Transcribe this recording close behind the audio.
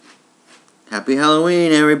Happy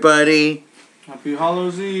Halloween, everybody! Happy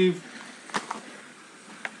Hallows Eve!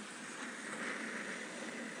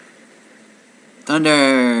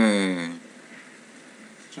 Thunder!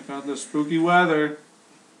 Check out the spooky weather.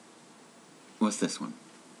 What's this one?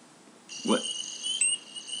 What?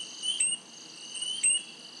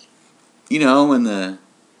 You know, when the...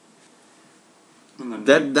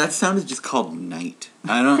 That sound is just called night.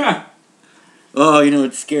 I don't... Oh, you know,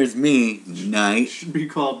 it scares me. Night. It should be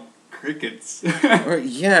called crickets. Or,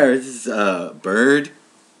 yeah, this is, bird.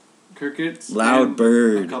 Crickets. Loud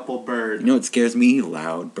bird. A couple bird. You know what scares me?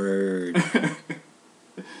 Loud bird.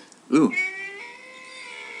 Ooh.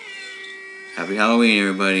 Happy Halloween,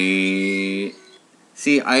 everybody.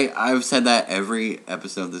 See, I've said that every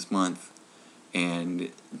episode this month, and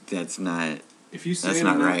that's not... If you say That's it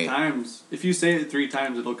not enough right. times, if you say it 3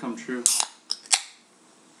 times, it'll come true.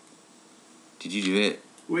 Did you do it?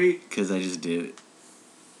 Wait. Because I just did it.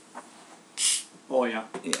 Oh, yeah.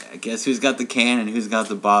 Yeah, guess who's got the can and who's got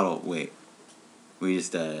the bottle? Wait. I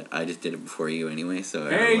just did it before you anyway, so...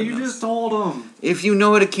 Hey, everyone you knows. just told him. If you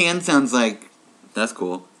know what a can sounds like, that's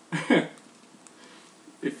cool.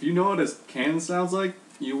 If you know what a can sounds like,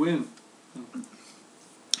 you win.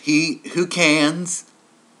 He who cans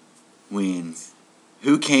wins.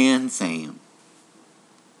 Who can Sam?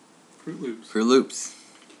 Fruit Loops. Fruit Loops.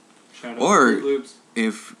 Shout out Or- to Fruit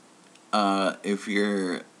Loops. If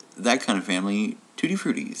you're that kind of family, Tutti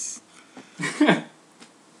Fruities.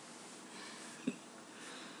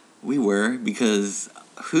 We were, because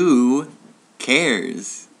who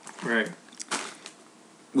cares? Right.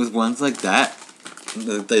 With ones like that,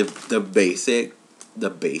 the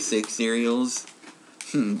basic cereals,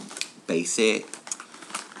 basic.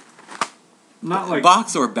 Not like...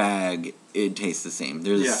 Box or bag, it tastes the same.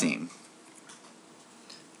 They're the Yeah. same.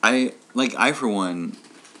 I for one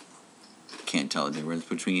can't tell the difference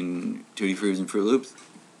between Tutti Fruities and Fruit Loops.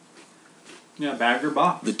 Yeah, bag or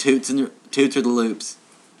box. The toots or the loops.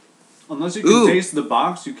 Unless you can Ooh. taste the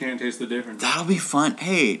box, you can't taste the difference. That'll be fun.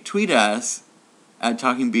 Hey, tweet us at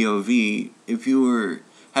TalkingBOV if you were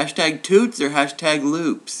hashtag toots or hashtag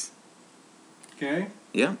loops. Okay?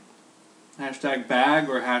 Yeah. Hashtag bag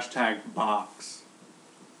or hashtag box.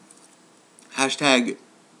 Hashtag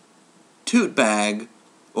toot bag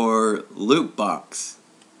or loop box.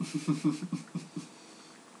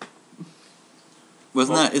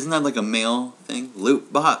 Isn't that like a mail thing?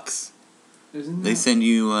 Loot box. Isn't They that? send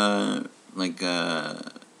you like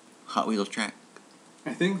Hot Wheels track.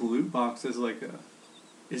 I think loot box is like a...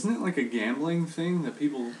 Isn't it like a gambling thing that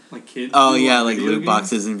people, like kids Oh do yeah, on like video loot games?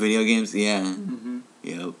 boxes in video games. Yeah. Mm-hmm.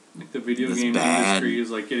 Yep. Like the video That's game bad. industry is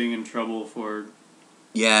like getting in trouble for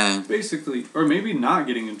Yeah. basically, or maybe not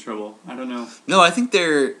getting in trouble. I don't know. No, I think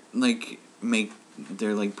they're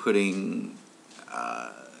putting.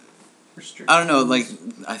 Restrictions. I don't know. Like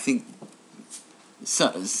I think.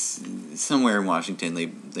 Somewhere in Washington,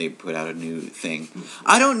 they put out a new thing.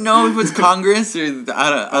 I don't know if it's Congress or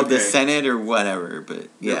the Okay. Senate or whatever, but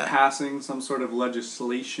They're yeah. passing some sort of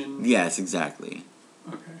legislation. Yes, exactly.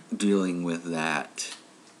 Okay. Dealing with that,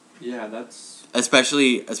 Yeah, that's...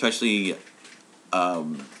 especially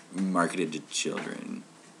marketed to children.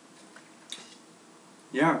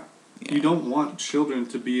 Yeah. Yeah. You don't want children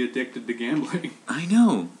to be addicted to gambling. I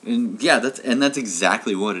know, and yeah, that's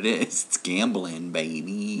exactly what it is. It's gambling,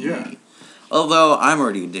 baby. Yeah. Although I'm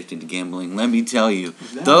already addicted to gambling, let me tell you,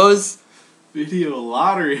 Is that- those Video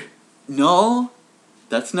lottery. no,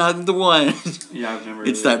 that's not the one. Yeah, I've never...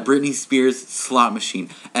 It's really- that Britney Spears slot machine,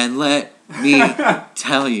 and let me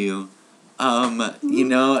tell you, you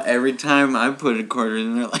know, every time I put a quarter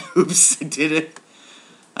in there, like, oops, I did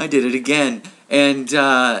it again. And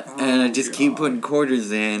I just keep God. putting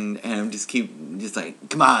quarters in, and I'm just like,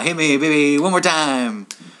 come on, hit me, baby, one more time.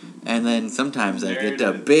 And then sometimes I There get it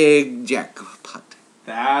a is. big jackpot.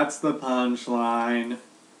 That's the punchline.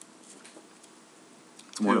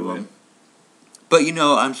 It's one of Do it. them. But you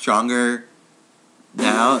know, I'm stronger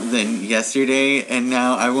now than yesterday, and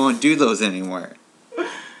now I won't do those anymore.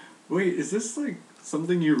 Wait, is this like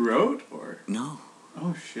something you wrote, or... No.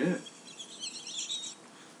 Oh, shit.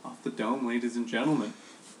 Off the dome, ladies and gentlemen,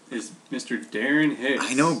 is Mr. Darren Hicks.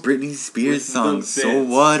 I know Britney Spears With the songs, so bits.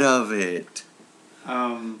 what of it?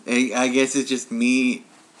 I guess it's just me.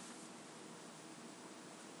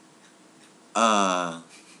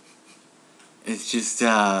 It's just,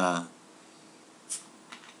 I'm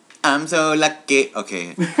so lucky.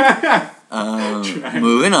 Okay.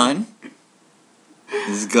 Moving on.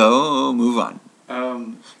 Let's go, move on.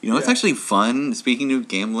 You know, it's yeah. actually fun, speaking of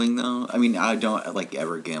gambling, though. I mean, I don't, like,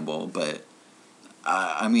 ever gamble, but,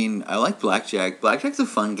 I mean, I like blackjack. Blackjack's a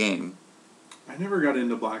fun game. I never got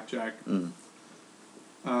into blackjack. Mm.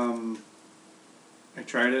 I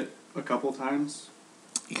tried it a couple times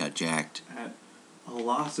You got jacked. at a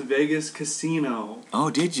Las Vegas casino. Oh,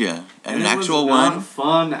 did you? At And an it actual was not one?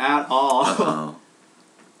 fun at all. Uh-oh.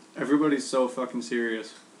 Everybody's so fucking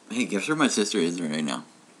serious. Hey, guess where my sister is right now?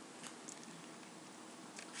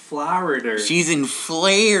 Florida. She's in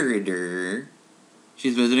Florida.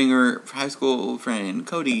 She's visiting her high school friend,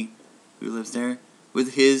 Cody, who lives there,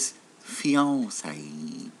 with his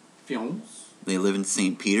fiancée. Fiance? They live in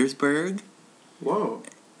St. Petersburg, Whoa.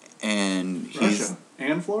 and he's... Russia.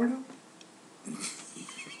 And Florida?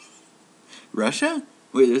 Russia?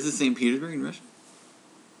 Wait, there's a St. Petersburg in Russia?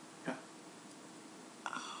 Yeah.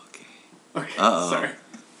 Oh, okay. Okay, Uh-oh. sorry.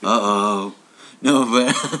 Uh-oh. No,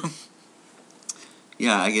 but...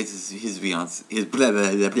 yeah, I guess his fiance...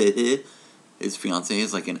 His fiance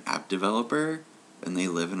is like an app developer, and they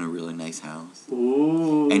live in a really nice house.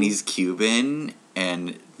 Ooh. And he's Cuban,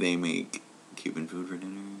 and they make Cuban food for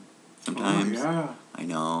dinner sometimes. Oh, yeah. I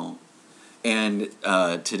know. And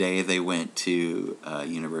today they went to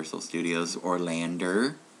Universal Studios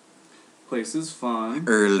Orlando. Place is fun.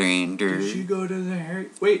 Orlando. Did she go to the Harry...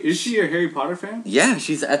 Wait, is she a Harry Potter fan? Yeah,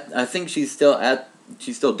 she's at. I think she's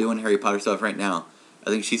still doing Harry Potter stuff right now.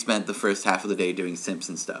 I think she spent the first half of the day doing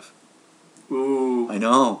Simpson stuff. Ooh. I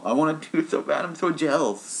know. I want to do it so bad. I'm so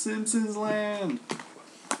jealous. Simpsons Land.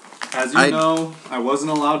 As you know, I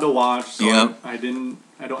wasn't allowed to watch, so Yep. I don't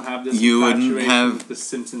have this You wouldn't infatuation have- with the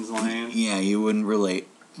Simpsons Land. Yeah, you wouldn't relate.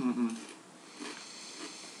 Mm-hmm.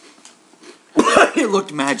 It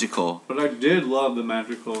looked magical. But I did love the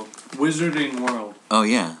magical Wizarding World. Oh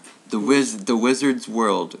yeah, the Wizard's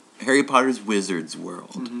World, Harry Potter's Wizard's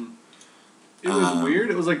World. Mm-hmm. It was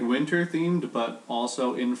weird. It was like winter themed, but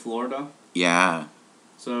also in Florida. Yeah.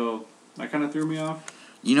 So that kind of threw me off.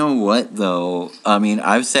 You know what though? I mean,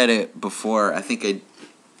 I've said it before. I think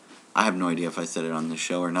I have no idea if I said it on the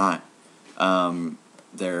show or not.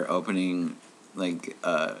 They're opening like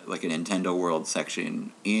a Nintendo World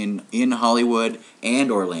section in Hollywood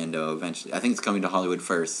and Orlando eventually. I think it's coming to Hollywood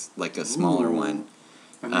first, like a smaller Ooh. one.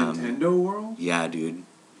 A Nintendo World? Yeah, dude.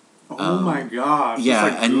 Oh my gosh. yeah,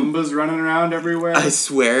 Just like and- Goombas running around everywhere. I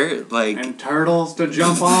swear, like And turtles to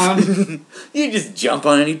jump on. you just jump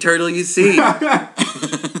on any turtle you see.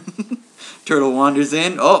 Turtle wanders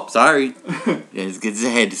in. Oh, sorry. Just gets a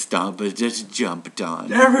head stomp, but just jumped on.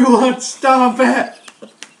 Everyone stomp it!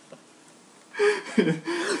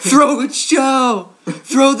 Throw it, shell!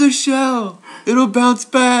 Throw the shell! It'll bounce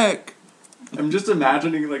back! I'm just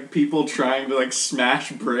imagining like people trying to like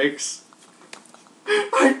smash bricks.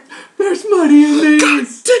 There's money in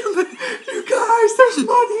these! Damn it! You guys, there's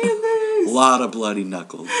money in A these! lot of bloody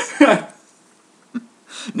knuckles.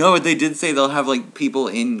 No, but they did say they'll have like people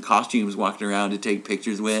in costumes walking around to take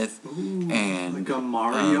pictures with. Ooh, And, like a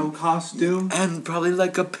Mario costume. And probably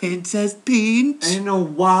like a Princess Peach. And a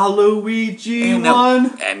Waluigi And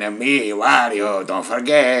one. And a me, Wario, don't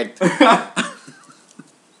forget.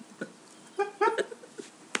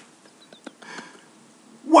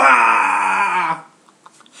 Wah!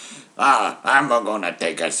 I'm gonna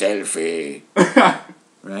take a selfie.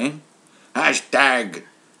 Right? Hashtag.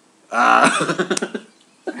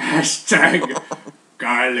 Hashtag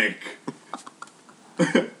garlic.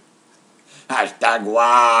 Hashtag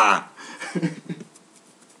wah.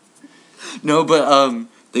 No, but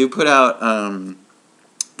they put out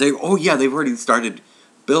they've already started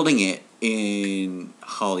building it in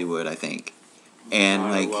Hollywood, I think. And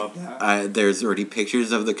I love that. there's already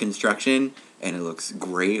pictures of the construction, and it looks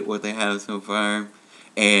great what they have so far.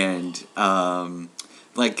 And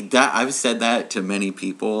like that, I've said that to many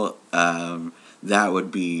people. That would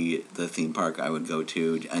be the theme park I would go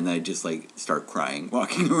to, and I'd just like start crying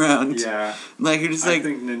walking around. Yeah. Like you're just I like,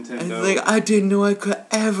 think Nintendo. it's like I didn't know I could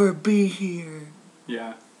ever be here.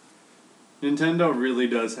 Yeah. Nintendo really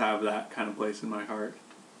does have that kind of place in my heart.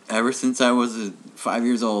 Ever since I was 5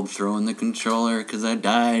 years old, throwing the controller because I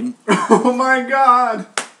died. Oh my god!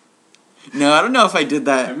 No, I don't know if I did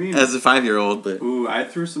that I mean- as a 5-year-old, but Ooh, I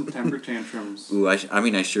threw some temper tantrums. ooh, I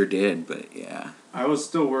mean, I sure did, but yeah, I was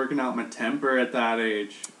still working out my temper at that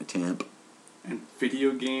age. a temp. And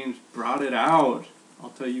video games brought it out. I'll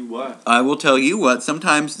tell you what. I will tell you what,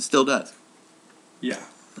 sometimes it still does. Yeah.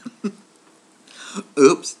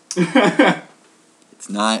 Oops. It's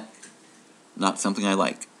not something I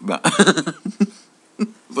like, but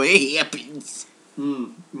but it happens.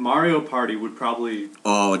 Mario Party would probably...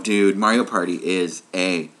 Oh, dude, Mario Party is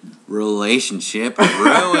a relationship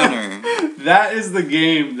ruiner. That is the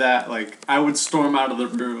game that, like, I would storm out of the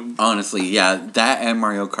room. Honestly, yeah, that and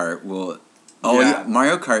Mario Kart will... Oh, Yeah. yeah,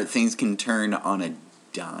 Mario Kart, things can turn on a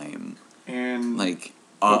dime. And Like,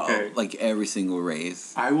 okay. like every single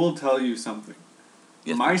race. I will tell you something.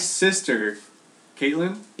 Yes. My sister,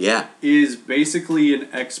 Caitlin, Yeah. is basically an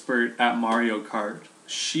expert at Mario Kart.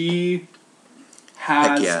 She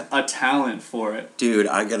has Heck yeah. a talent for it. Dude,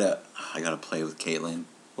 I gotta play with Caitlin.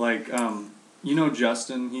 Like, you know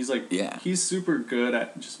Justin, he's like, Yeah. he's super good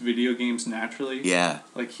at just video games naturally. Yeah.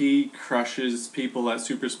 Like, he crushes people at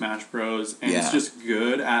Super Smash Bros. And Yeah. he's just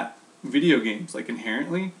good at video games, like,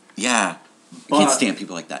 inherently. Yeah. I But can't stand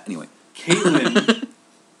people like that. Anyway. Caitlin,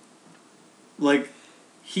 like,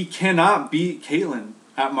 he cannot beat Caitlin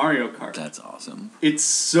at Mario Kart. That's awesome. It's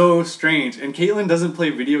so strange. And Caitlin doesn't play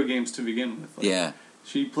video games to begin with. Like, Yeah.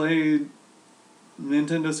 she played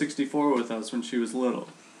Nintendo 64 with us when she was little.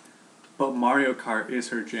 But Mario Kart is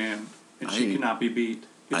her jam. And she cannot be beat.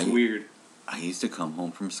 It's weird. I used to come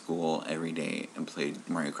home from school every day and play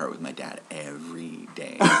Mario Kart with my dad every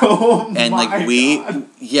day. Oh and my like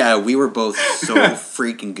God. we were both so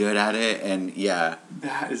freaking good at it, and yeah.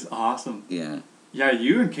 That is awesome. Yeah. Yeah,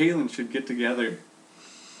 you and Caitlin should get together.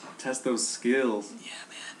 Test those skills. Yeah,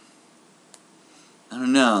 man. I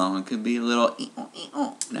don't know. It could be a little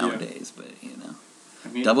nowadays, but you know. I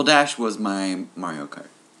mean, Double Dash was my Mario Kart.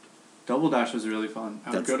 Double Dash was really fun.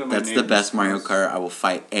 I would go to my That's the neighbor's best Mario house. Kart. I will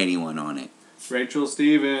fight anyone on it. Rachel,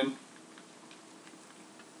 Steven.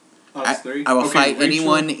 Us three. I will Okay, fight Rachel-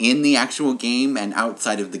 anyone in the actual game and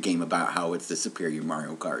outside of the game about how it's the superior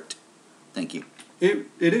Mario Kart. Thank you. It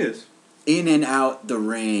is. In and out the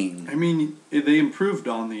ring. I mean, they improved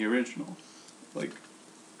on the original. Like,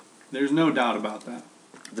 there's no doubt about that.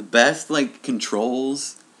 The best, like,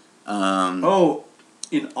 controls. Oh,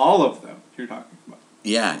 in all of them, you're talking about.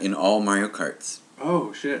 Yeah, in all Mario Karts.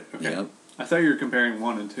 Oh, shit. Okay. Yep. I thought you were comparing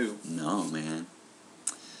 1 and 2. No, man.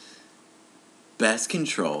 Best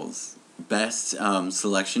controls. Best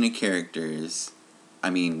selection of characters. I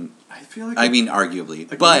mean,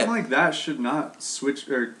 arguably. A But game like that should not switch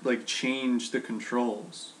or, like, change the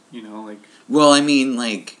controls. You know, like... well, I mean,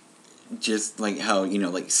 like, just, like, how, you know,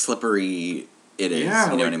 like, slippery it is. Yeah,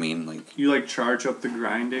 you know like, what I mean? Like, you, like, charge up the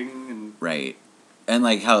grinding and... right. And,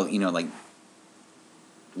 like, how, you know, like,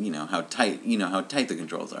 you know, how tight the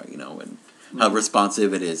controls are, you know, and how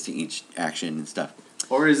responsive it is to each action and stuff.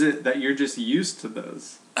 Or is it that you're just used to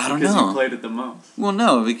those? I don't because know. you played it the most. Well,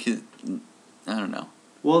 no, because I don't know.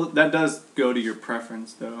 Well, that does go to your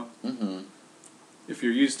preference, though. Mm-hmm. If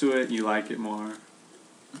you're used to it, you like it more.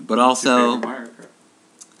 But What's your also, favorite Mario Kart?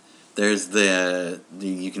 there's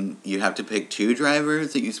you have to pick 2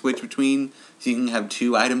 drivers that you switch between, so you can have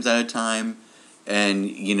 2 items at a time, and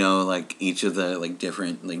you know, like, each of the, like,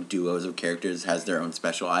 different, like, duos of characters has their own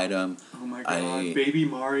special item. Oh my god, Baby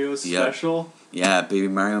Mario special? Yeah, Baby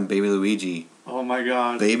Mario and Baby Luigi. Oh my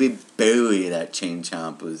god. Baby Booey, that chain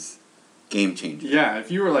chomp was game changer. Yeah, if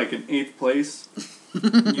you were like in 8th place,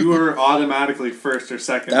 you were automatically 1st or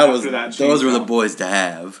 2nd after that chain those were the chomp. boys to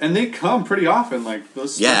have. And they come pretty often, like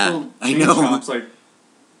those special I chain know. chomps, like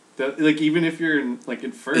even if you're in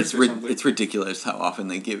 1st or something. It's ridiculous how often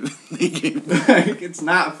they give. Like, it's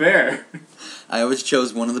not fair. I always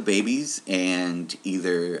chose one of the babies, and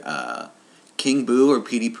either King Boo or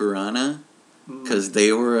Petey Piranha, because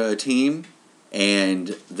they were a team,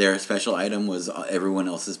 and their special item was everyone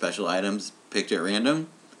else's special items picked at random.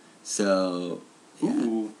 So, yeah.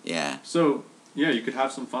 Ooh. Yeah. So, yeah, you could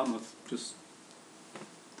have some fun with just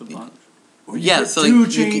the bunch. Or you Yeah, could so, two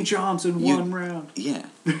like, chain chomps in one round. Yeah.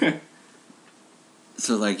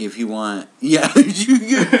 So, like, if you want... Yeah, you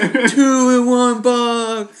get 2 in 1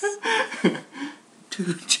 box!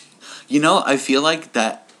 You know, I feel like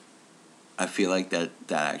that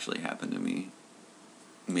actually happened to me.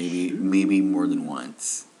 Maybe more than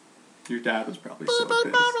once. Your dad was probably so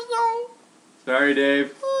pissed. Sorry,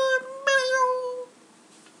 Dave.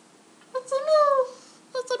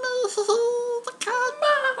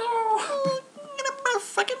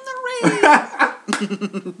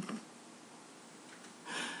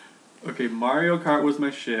 Okay, Mario Kart was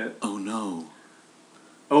my shit. Oh no.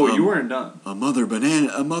 Oh, you weren't done. A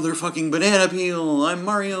motherfucking banana peel. I'm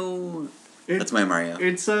Mario. That's my Mario.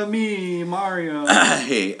 It's me, Mario.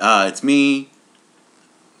 Hey, it's me,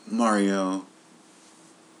 Mario.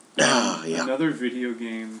 Yeah. Another video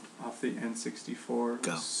game off the N64.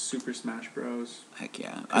 Go. Super Smash Bros. Heck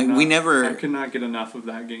yeah. I We could not get enough of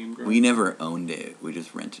that game. We never owned it. We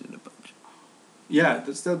just rented it a bunch. Yeah,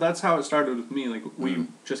 that's how it started with me. Like, we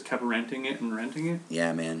just kept renting it.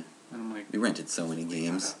 Yeah, man. And I'm like, We rented so many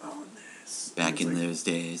games gotta own this. back in those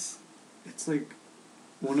days. It's like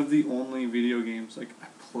one of the only video games like I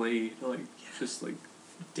played just like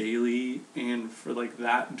daily and for like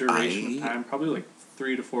that duration of time, probably like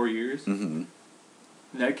 3 to 4 years. Mm-hmm.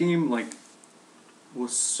 That game, like,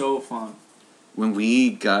 was so fun. When we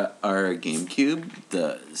got our GameCube,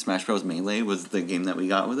 the Smash Bros. Melee was the game that we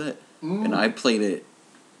got with it. And I played it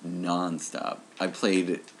nonstop.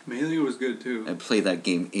 Melee was good, too. I played that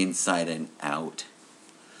game inside and out.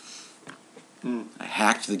 I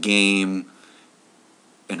hacked the game,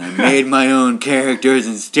 and I made my own characters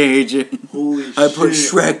and stages. Holy shit. I put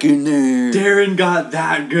Shrek in there. Darren got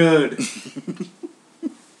that good.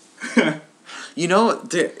 You know,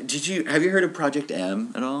 have you heard of Project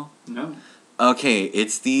M at all? No. Okay,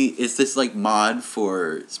 it's this like mod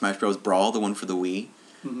for Smash Bros. Brawl, the one for the Wii,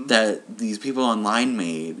 that these people online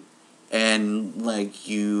made, and like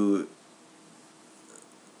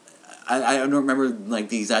I don't remember like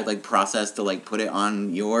the exact like process to like put it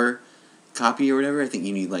on your copy or whatever. I think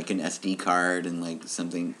you need like an SD card and like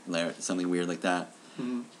something weird like that,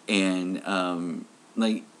 and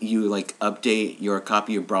like you like update your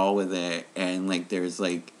copy of Brawl with it, and like there's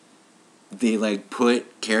like they like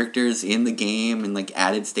put characters in the game and like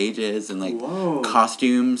added stages and like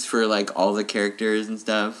costumes for like all the characters and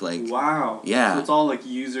stuff. Like wow, yeah, so it's all like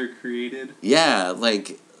user created. Yeah,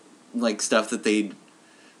 like stuff that they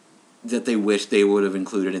wish they would have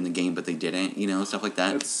included in the game, but they didn't. You know, stuff like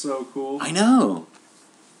that. That's so cool. I know.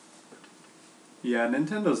 Yeah,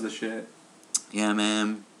 Nintendo's the shit. Yeah,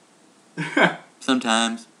 man.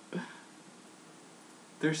 Sometimes.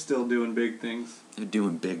 They're still doing big things. They're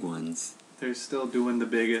doing big ones. They're still doing the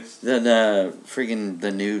biggest.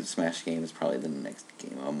 The new Smash game is probably the next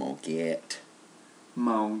game I'm gonna get.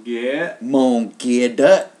 Get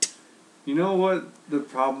it. You know what the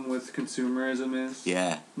problem with consumerism is?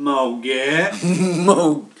 Yeah. Get.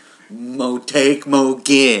 Take,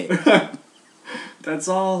 get. That's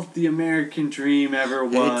all the American dream ever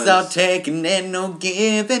was. It's all taking and no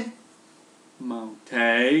giving.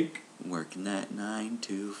 Take. Working at 9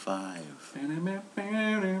 to 5.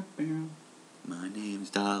 My name's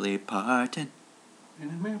Dolly Parton.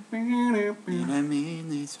 And I'm in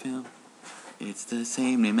this film. It's the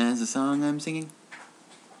same name as the song I'm singing.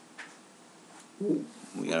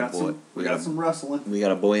 We got some rustling. We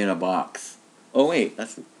got a boy in a box. Oh wait,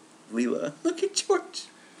 that's Leela. Look at George.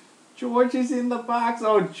 George is in the box.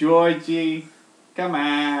 Oh, Georgie. Come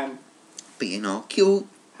on. Being all cute.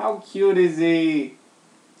 How cute is he?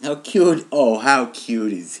 How cute. Oh, how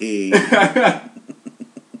cute is he?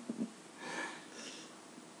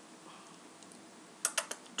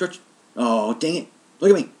 George. Oh, dang it. Look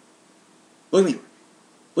at me. Look at me.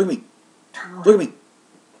 Look at me. Look at me.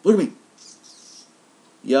 Look at me.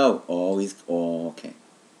 Yo. Oh, okay.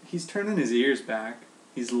 He's turning his ears back.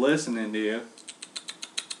 He's listening to you.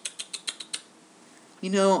 You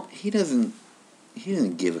know, he doesn't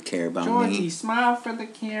give a care about me. Georgie, smile for the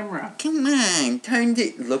camera. Come on,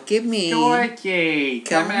 look at me. Georgie,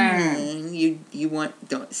 come on. You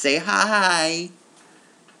don't say hi.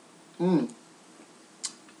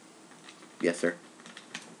 Yes, sir.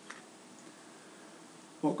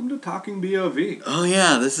 Welcome to Talking BOV. Oh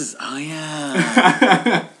yeah.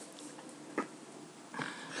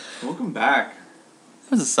 Welcome back.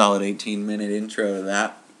 That was a solid 18-minute intro to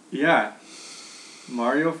that. Yeah.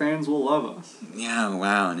 Mario fans will love us. Yeah,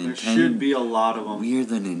 wow. There should be a lot of them. We're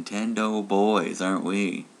the Nintendo boys, aren't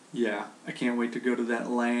we? Yeah. I can't wait to go to that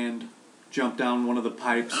land, jump down one of the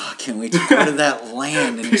pipes. Oh, I can't wait to go to that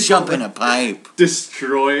land and jump in a pipe.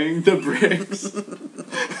 Destroying the bricks.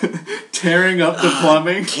 Tearing up the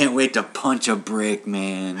plumbing. Can't wait to punch a brick,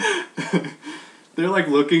 man. They're like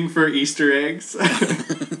looking for Easter eggs.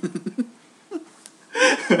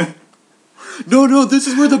 No, this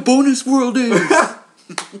is where the bonus world is.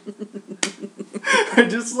 I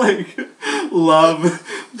just like love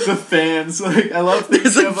the fans. Like I love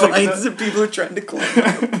there's like vines of people trying to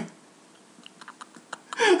climb.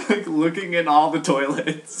 Like looking in all the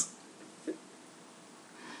toilets.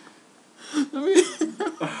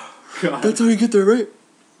 Oh, God. That's how you get there, right?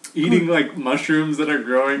 Eating like mushrooms that are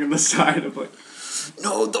growing in the side of like.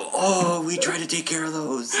 No, we try to take care of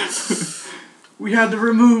those. We had to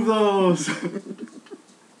remove those.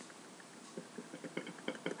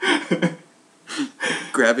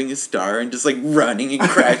 Grabbing a star and just like running and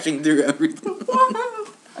crashing through everything.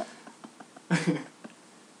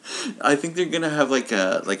 I think they're gonna have like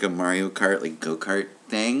a Mario Kart like go-kart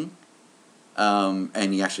thing,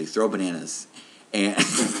 and you actually throw bananas, and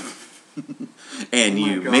and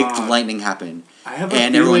you make the lightning happen. I have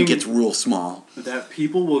and everyone gets real small. That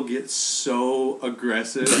people will get so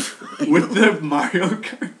aggressive with the Mario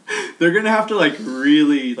Kart. They're gonna have to like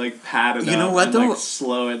really like pad it up. You know what though? Like,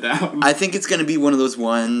 slow it down. I think it's gonna be one of those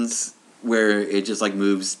ones where it just like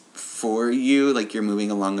moves for you, like you're moving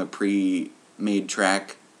along a pre-made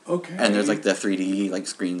track, Okay. And there's like the 3D like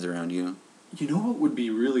screens around you. You know what would be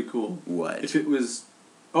really cool? What? If it was...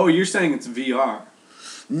 Oh, you're saying it's VR.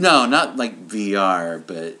 No, not like VR,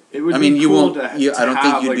 but it would I mean, be you cool won't. to I don't think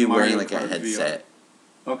have, you'd like, be Mario wearing like a Kart headset.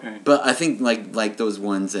 VR. Okay. But I think like those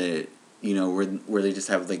ones that where they just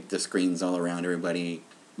have like the screens all around everybody,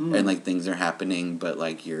 and like things are happening, but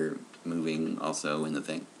like you're moving also in the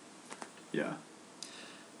thing. Yeah.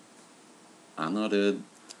 I'm not a,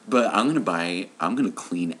 but I'm gonna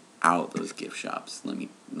clean out those gift shops. Let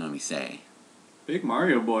me say. Big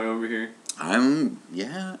Mario boy over here. And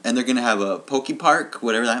they're gonna have a Poke Park,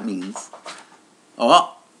 whatever that means.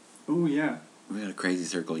 Oh. Oh yeah. We got a Crazy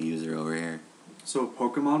Circle user over here. So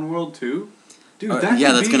Pokemon World too? Dude,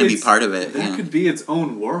 that's gonna be part of it. That could be its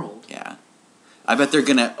own world. Yeah. I bet they're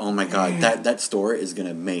gonna, oh my god, that store is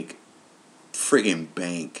gonna make friggin'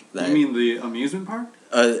 bank. You mean the amusement park?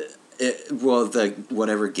 The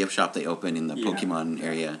whatever gift shop they open in the Pokemon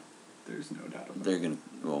area. There's no doubt about They're gonna,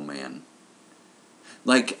 oh man.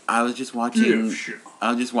 Like, I was just watching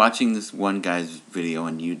this one guy's video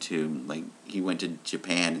on YouTube. Like, he went to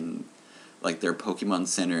Japan and, like, their Pokemon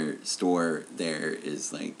Center store there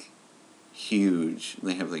is, like, huge.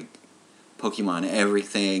 They have, like, Pokemon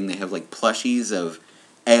everything. They have, like, plushies of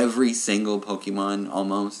every single Pokemon,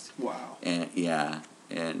 almost. Wow. And, yeah.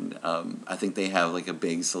 And, I think they have, like, a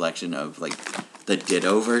big selection of, like, the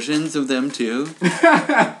Ditto versions of them, too.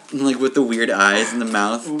 Like, with the weird eyes and the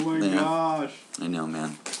mouth. Oh my gosh. I know,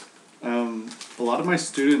 man. A lot of my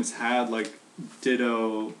students had, like,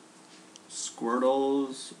 Ditto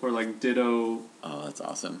Squirtles or, like, Ditto... Oh, that's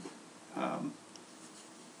awesome.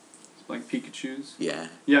 Like Pikachus. Yeah.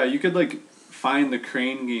 Yeah, you could, like, find the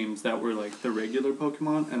Crane games that were, like, the regular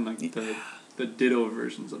Pokemon and, like, the Ditto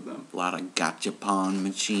versions of them. A lot of gachapon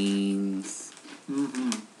machines. Mm-hmm.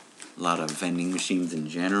 A lot of vending machines in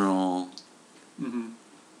general. Mm-hmm.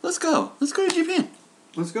 Let's go. Let's go to Japan.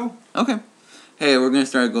 Let's go. Okay. Hey, we're going to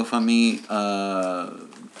start a GoFundMe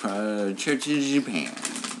for Church in Japan.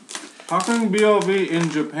 Talking BLV in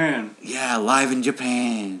Japan. Yeah, live in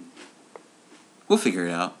Japan. We'll figure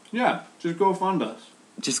it out. Yeah, just go fund us.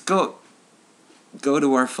 Just go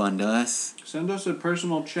to our Fund Us. Send us a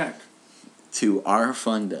personal check. To our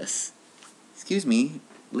Fund Us. Excuse me,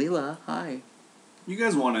 Leela, hi. You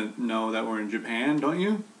guys want to know that we're in Japan, don't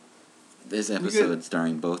you? This episode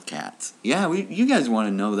starring both cats. Yeah, you guys want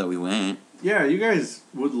to know that we went. Yeah, you guys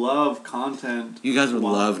would love content. You guys would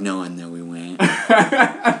love knowing that we went.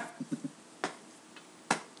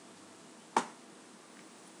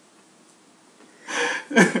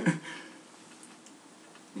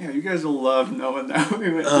 Yeah, you guys will love knowing that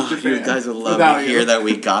we went to Japan. You guys would love to hear that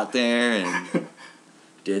we got there and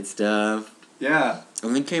did stuff. Yeah.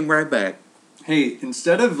 And then came right back. Hey,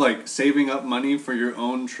 instead of, like, saving up money for your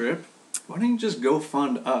own trip, why don't you just go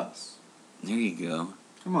fund us? There you go.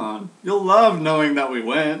 Come on. You'll love knowing that we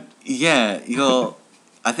went. Yeah,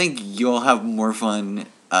 I think you'll have more fun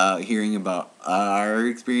hearing about our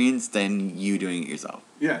experience than you doing it yourself.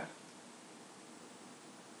 Yeah.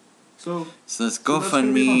 So let's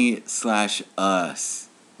GoFundMe/us. Us.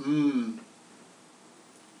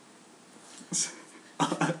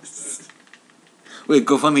 Wait,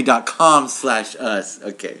 GoFundMe.com/us.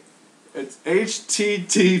 Okay. It's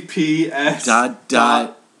https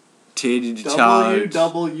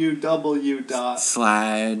www.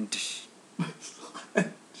 Slanch.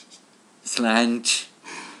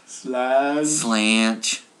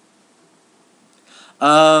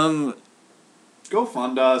 Go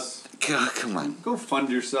fund us. God, come on. Go fund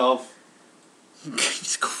yourself.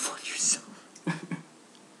 Just go fund yourself.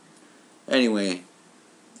 Anyway.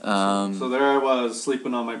 So there I was,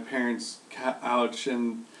 sleeping on my parents' couch,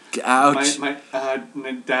 and ouch. My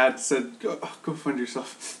dad said, "Go fund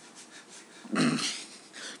yourself."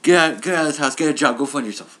 Get out of this house. Get a job. Go fund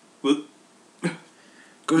yourself. Go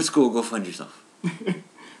to school. Go fund yourself.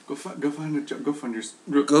 Go find a job. Go fund yourself.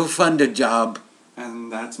 Go fund a job.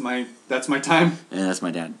 And that's my time. And that's my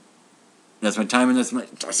dad. That's my time, and that's my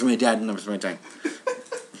dad, and that's my time.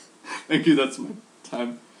 Thank you. That's my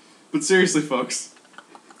time. But seriously, folks.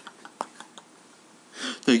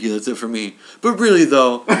 Thank you, that's it for me. But really,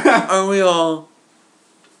 though, aren't we all...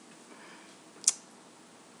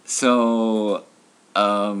 So,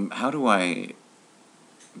 how do I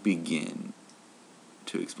begin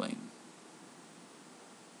to explain?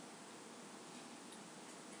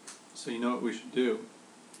 So you know what we should do?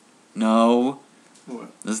 No.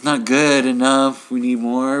 What? That's not good enough. We need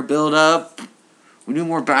more build-up. We need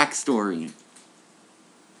more backstory.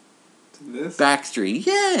 To this? Backstory,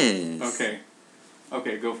 yes.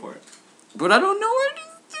 Okay, go for it. But I don't know where to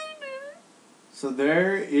start. So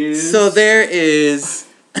there is...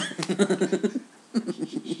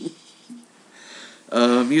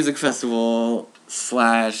 Music festival /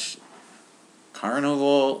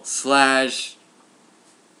 carnival /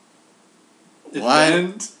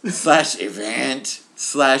 Event? / event /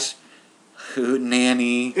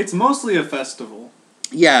 hootenanny. It's mostly a festival.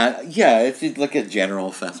 Yeah, if you look at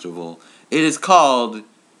general festival, it is called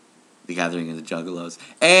the Gathering of the Juggalos.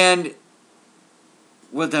 And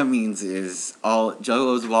what that means is all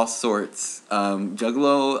juggalos of all sorts.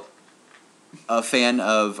 Juggalo, a fan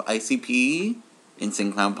of ICP,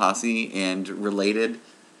 Insane Clown Posse, and related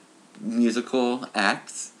musical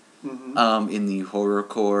acts in the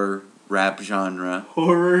horrorcore rap genre.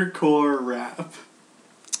 Horrorcore rap.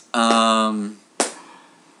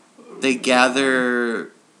 They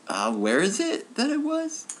gather. Where is it that it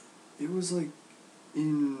was? It was like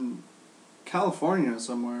in California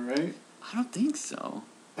somewhere, right? I don't think so.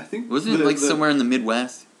 I think wasn't it like somewhere in the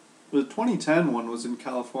Midwest? The 2010 one was in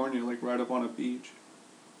California, like right up on a beach.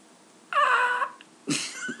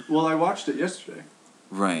 Well, I watched it yesterday.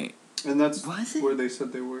 Right. And that's where they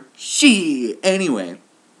said they were. Anyway.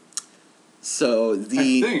 So I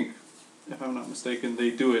think, if I'm not mistaken, they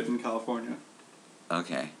do it in California.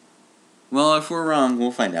 Okay. Well, if we're wrong,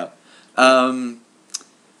 we'll find out. Where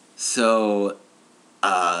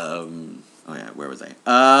was I?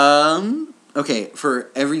 Okay, for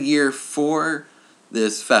every year for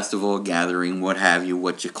this festival, gathering, what have you,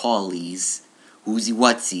 what you callies, whoosy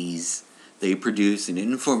whatsies, they produce an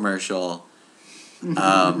infomercial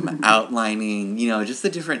outlining, just the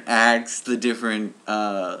different acts, the different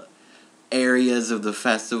areas of the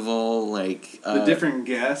festival, like the different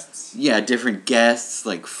guests. Yeah, different guests,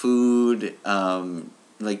 like food,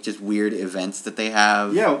 like just weird events that they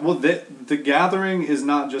have. Yeah, well, the Gathering is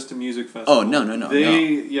not just a music festival. Oh no! No.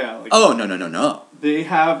 They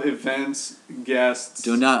have events, guests.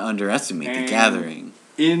 Do not underestimate the Gathering.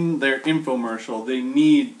 In their infomercial, they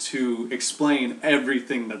need to explain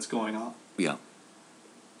everything that's going on. Yeah.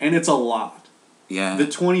 And it's a lot. Yeah. The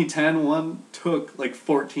 2010 one took like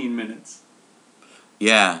 14 minutes.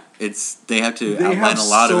 Yeah, they have to outline a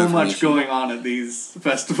lot of information. They have so much going on at these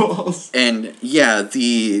festivals. And yeah,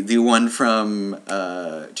 the one from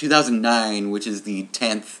 2009, which is the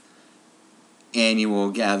 10th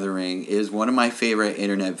annual Gathering, is one of my favorite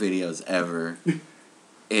internet videos ever.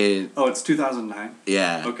 It's 2009?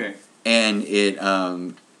 Yeah. Okay. And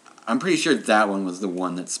I'm pretty sure that one was the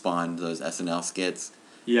one that spawned those SNL skits.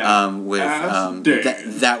 Yeah. With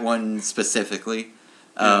that one specifically.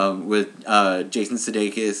 With Jason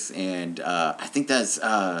Sudeikis and I think that's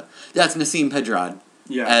Nassim Pedrad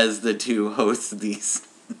as the two hosts of these.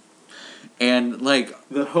 And like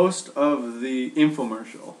the host of the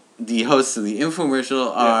infomercial. The hosts of the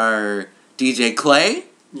infomercial are DJ Clay.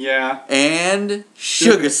 Yeah. And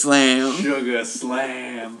Sugar Slam. Sugar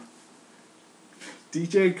Slam.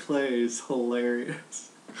 DJ Clay is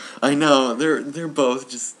hilarious. I know, they're both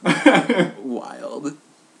just wild.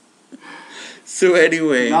 So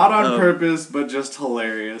anyway, not on purpose, but just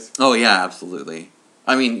hilarious. Oh yeah, absolutely.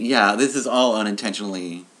 I mean, yeah, this is all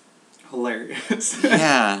unintentionally hilarious.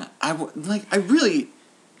 Yeah, I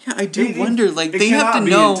do wonder. Like they have to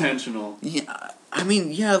know. Intentional. Yeah, I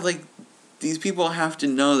mean, yeah, like these people have to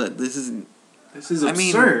know that this is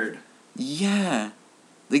absurd. Yeah,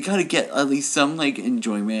 they gotta get at least some like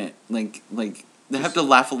enjoyment. Like they have to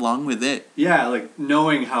laugh along with it. Yeah, like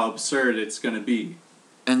knowing how absurd it's gonna be.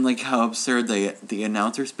 And like how absurd the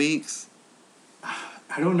announcer speaks.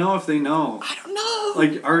 I don't know if they know. I don't know.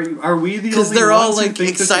 Like, are we the only ones because they're all like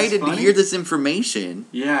excited to hear this information.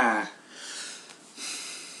 Yeah.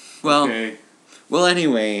 Well. Okay. Well,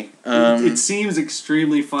 anyway, it seems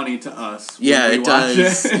extremely funny to us. Yeah, it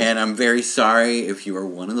does, and I'm very sorry if you are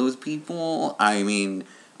one of those people. I mean,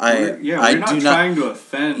 we're not trying to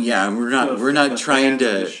offend. Yeah, we're not trying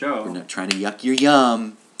to yuck your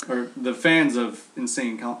yum. Or the fans of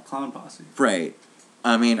Insane Clown Posse. Right.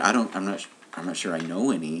 I mean, I'm not sure I know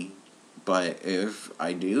any, but if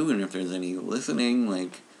I do, and if there's any listening,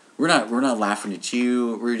 like we're not laughing at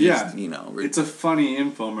you. We're just it's a funny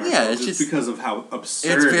infomercial. Yeah, it's just because of how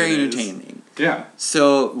absurd it's very entertaining. Yeah.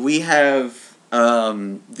 So we have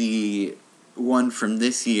the one from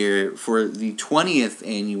this year for the 20th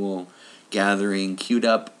annual Gathering queued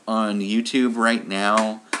up on YouTube right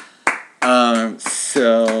now.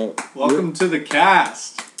 So welcome to the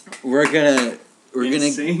cast. We're gonna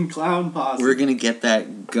Insane Clown Posse. We're gonna get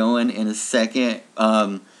that going in a second.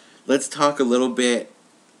 Let's talk a little bit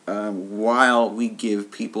while we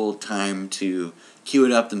give people time to queue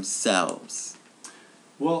it up themselves.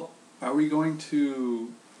 Well, aren't we going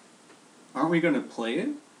to play it?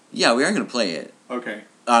 Yeah, we are gonna play it. Okay.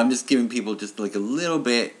 I'm just giving people just like a little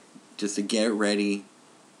bit, just to get ready,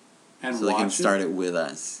 and so they can start it with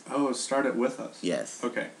us. Oh, start it with us. Yes.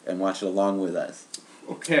 Okay. And watch it along with us.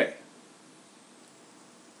 Okay.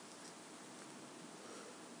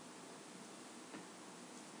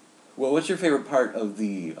 Well, what's your favorite part of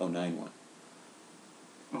the 09 one?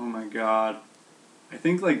 Oh my god. I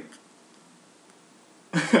think like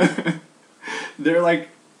they're like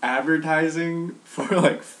advertising for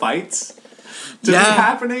like fights to be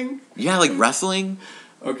happening. Yeah, like wrestling.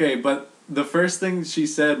 Okay, but the first thing she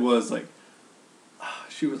said was like,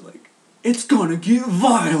 she was like, "It's gonna get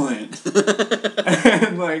violent,"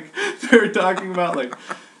 and like they're talking about like,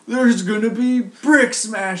 there's gonna be brick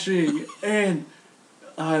smashing and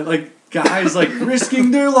like guys like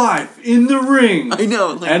risking their life in the ring. I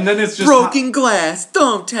know, like, and then it's just broken glass,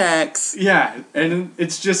 thumbtacks. Yeah, and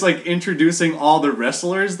it's just like introducing all the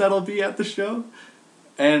wrestlers that'll be at the show,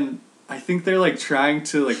 and I think they're like trying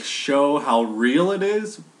to like show how real it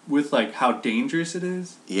is with like how dangerous it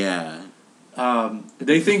is. Yeah.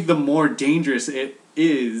 They think the more dangerous it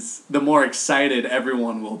is, the more excited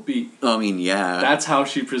everyone will be. I mean, yeah. That's how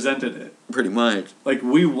she presented it. Pretty much. Like,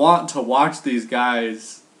 we want to watch these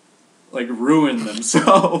guys, like, ruin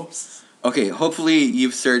themselves. Okay, hopefully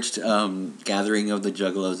you've searched Gathering of the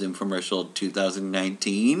Juggalos infomercial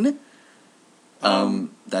 2019.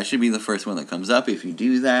 That should be the first one that comes up if you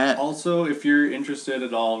do that. Also, if you're interested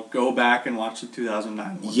at all, go back and watch the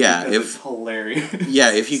 2009 one. Yeah, it's hilarious.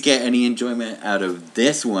 Yeah, if you get any enjoyment out of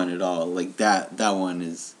this one at all, like that one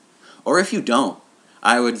is... Or if you don't,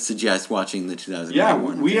 I would suggest watching the 2009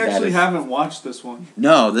 one. Yeah, we actually haven't watched this one.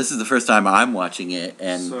 No, this is the first time I'm watching it,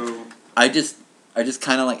 and so... I just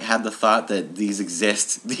kind of like had the thought that these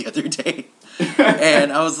exist the other day.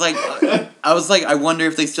 And I was like, I wonder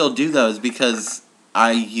if they still do those, because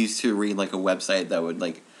I used to read like a website that would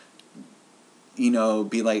like, you know,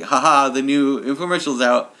 be like, haha, the new infomercial's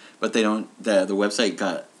out, but they don't, the website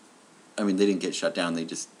got, I mean, they didn't get shut down, I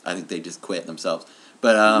think they just quit themselves.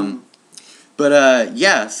 But,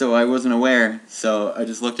 yeah, so I wasn't aware, so I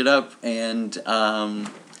just looked it up, and,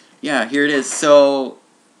 yeah, here it is. So,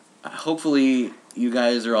 hopefully you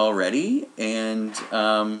guys are all ready, and,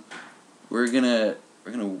 we're gonna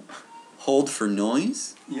hold for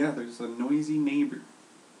noise. Yeah, there's a noisy neighbor.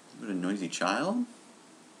 What, a noisy child?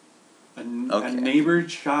 A neighbor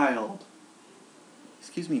child.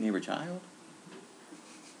 Excuse me, neighbor child?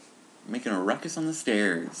 Making a ruckus on the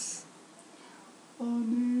stairs. A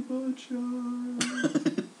neighbor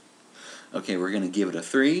child. Okay, we're gonna give it a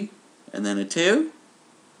 3, and then a 2,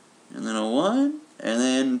 and then a 1, and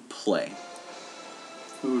then play.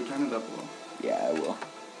 Ooh, turn it up a little. Yeah, I will.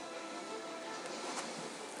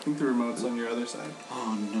 I think the remote's on your other side.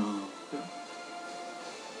 Oh, no. Yeah.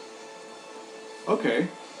 Okay.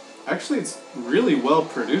 Actually, it's really well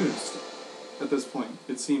produced at this point.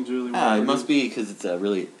 It seems really well produced. It must be because it's a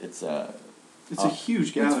really... It's a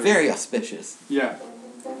huge gathering. It's very auspicious. Yeah.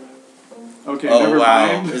 Okay, never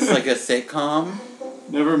mind. It's like a sitcom.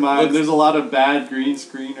 Never mind. There's a lot of bad green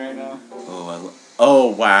screen right now. Oh,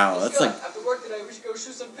 wow. That's like... After work today, we should go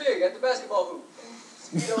shoot some pig at the basketball hoop.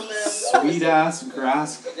 Sweet ass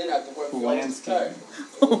grass landscape.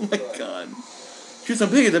 Oh my god. Shoot some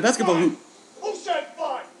pig at the basketball hoop. Who said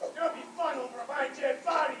fun? There'll be fun over my dead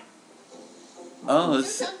body. Oh,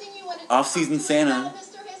 it's off-season Santa.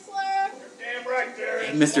 Mr. Hissler? You're damn right there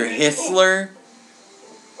is. Mr. Hissler?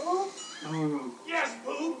 Oh. Yes,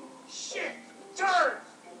 Boo. Shit. Turd.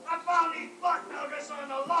 I found these butt nuggets on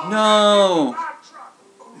the lawn. No.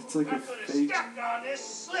 It's like I a could have fake... stepped on this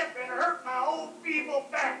slip and hurt my old feeble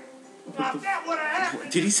back. Now, if that would have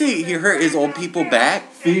happened... Did he say he hurt his old people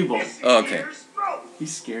back? Feeble. Oh, okay.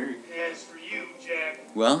 He's scary. As for you, Jack.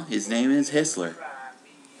 Well, his name is Hissler.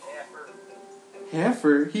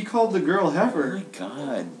 Heifer? He called the girl Oh Heifer. my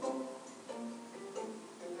god.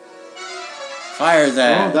 Fire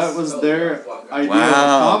that. Oh, that was their idea of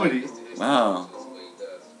comedy. Wow.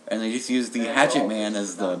 And they just used the Hatchet Man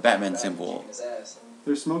as the Batman symbol.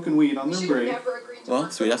 They're smoking weed on their break. Well,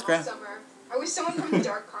 sweet ass crap. I wish someone from the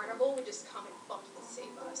Dark Carnival would just come and fucking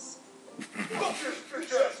save us. Fuck this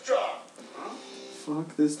bitch ass job.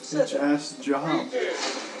 Fuck this bitch ass job.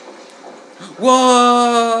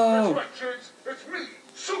 Whoa! That's right, kids. It's me,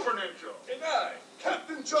 Super Ninja. And I,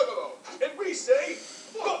 Captain Juggalo. And we say,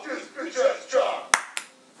 fuck this bitch ass job.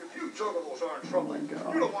 If you Juggalos are in trouble,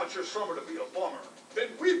 you don't want your summer to be a bummer, then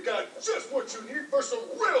we've got just what you need for some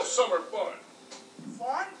real summer fun.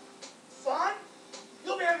 Fun? Fun?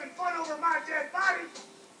 You'll be having fun over my dead body.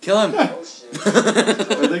 Kill him. Oh, shit.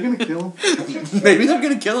 Are they gonna kill him? Maybe they're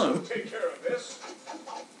gonna kill him. Take care of this.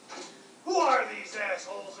 Who are these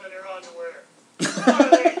assholes in their underwear? Why are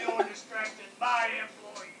they doing distracting my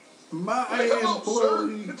employees? My Hello, sir.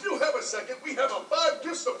 employee. If you have a second, we have a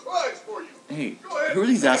 5-gift surprise for you. Hey, Go ahead. who are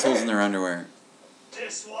these assholes in their underwear?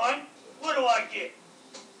 This one? What do I get?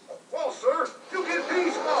 Well, sir, you get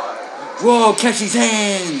these 5. Whoa, catch these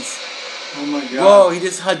hands! Oh my god. Whoa, he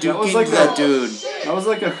just That was Hadoukened like that a- dude. That was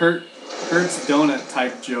like a Hertz donut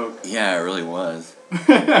type joke. Yeah, it really was.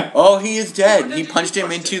 Oh, he is dead. He punched him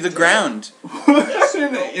into the ground.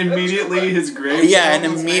 And immediately his grave. Yeah, and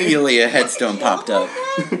immediately a headstone popped up.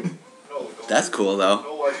 That's cool, though.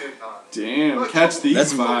 No, I did not. Damn, catch these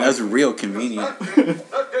That's 5. real convenient.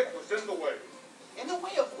 That dick was in the way. In the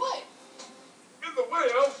way of what? In the way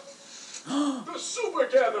of the super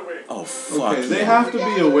gathering. Oh, fuck. Okay, they yeah. have to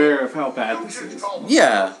be aware of how bad this is.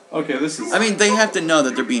 Yeah. Okay, this is. I mean, they have to know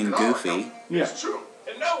that they're being goofy. Yeah. It's true.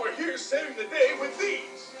 And now we're here saving the day with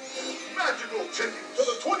these magical tickets to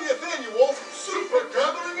the 20th annual Super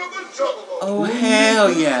Gathering of the Juggalos. Oh,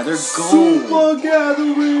 hell yeah. They're gold. Super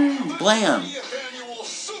gathering. Blam. 20th annual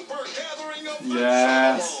Super Gathering of the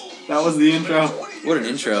Yes, Juggalos. that was the intro. What an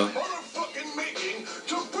intro. Motherfucking making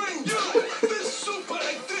to bring you this super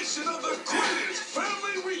edition of the greatest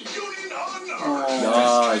family reunion on earth.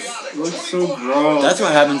 Yes. Looks so gross. That's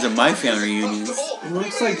what happens at my family reunions. It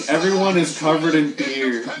looks like everyone is covered in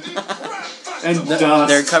beer and dust.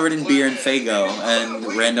 They're covered in beer and Faygo and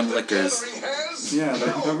random liquors. Yeah,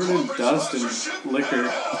 they're covered in dust and liquor.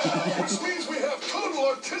 Which means we have total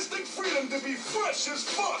artistic freedom to be fresh as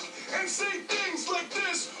fuck and say things like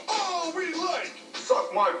this all we like.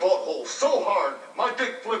 Suck my butthole so hard, my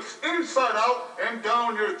dick flips inside out and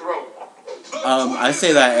down your throat. I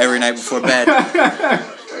say that every night before bed.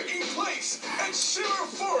 Taking place at Shearer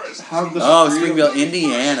Forest. How the Oh, freak- Springfield,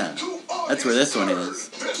 Indiana. That's where this one is.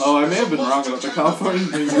 Oh, I may have been wrong about the California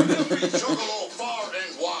thing. Juggalo far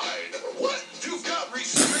and wide. What? You've got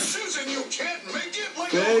restrictions and you can't make it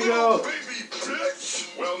like There a you little go. baby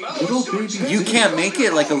bitch? Well, now Little it's your baby chance You to can't get make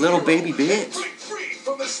it like a little baby break bitch. free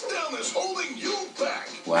from the staleness holding you back.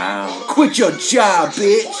 Wow. Quit your job,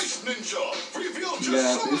 bitch. Voice Ninja revealed just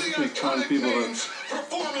Yeah, so many basically telling iconic people to names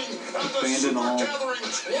performing at the abandon Super all- Gathering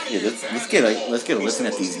 20th Yeah, let's get a listen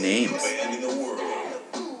at these names. band in the world.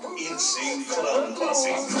 Insane Clown Posse.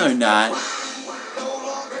 No, they're not.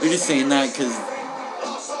 They're just saying that because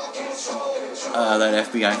that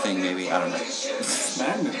FBI thing, maybe. I don't know.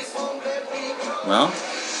 Madness. Well,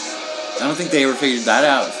 I don't think they ever figured that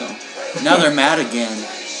out. So now they're mad again.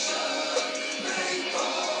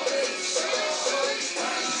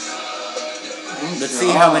 Let's see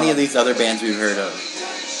how many of these other bands we've heard of,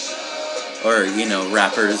 or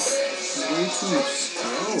rappers. Way too much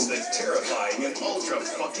stroke. The terrifying and ultra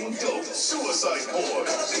fucking dope Suicide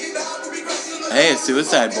Boys. Hey,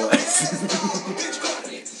 Suicide Boys.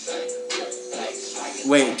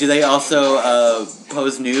 Wait, do they also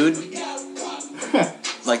pose nude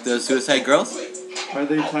like those Suicide Girls? Are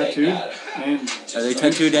they tattooed? And Are they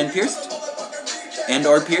tattooed and pierced? And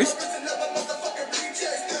or pierced?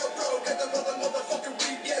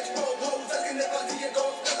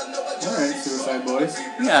 alright, Suicide Boys.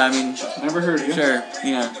 Yeah, I mean, Never heard of you. sure,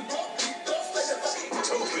 yeah.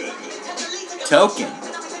 Token.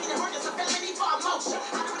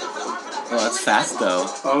 Well, that's fast though.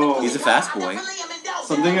 Oh, He's a fast boy.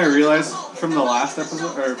 something I realized from the last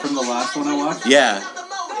episode, or from the last one I watched. Yeah.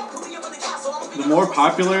 The more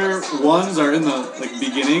popular ones are in the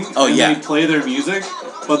beginning. Oh, and yeah. They play their music,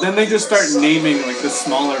 but then they just start naming the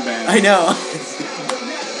smaller bands. I know.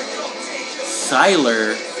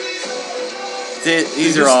 Siler.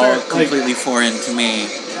 These are just all start, completely foreign to me.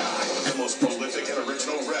 The most prolific and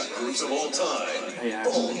original rap groups of all time. Yeah.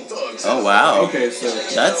 Bone Thugs. Oh wow. Okay, so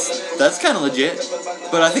That's kind of legit.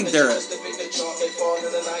 But I think they're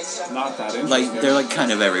not that interesting. they're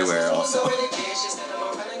kind of everywhere also.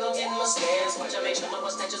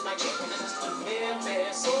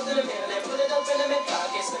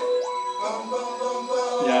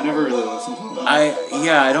 Yeah, I never really listened to them.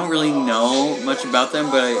 I don't really know much about them,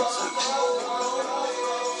 but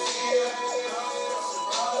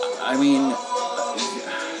I mean,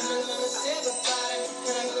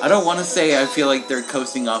 I don't want to say I feel like they're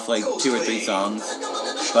coasting off 2 or 3 songs,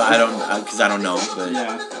 but I don't, because I don't know, but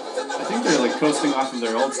Yeah. I think they're coasting off of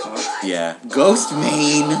their old stuff. yeah. Ghost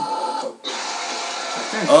Main.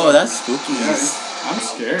 Oh, that's spooky. Yeah, I'm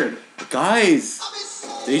scared. Guys,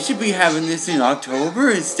 they should be having this in October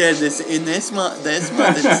instead. This month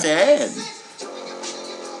instead.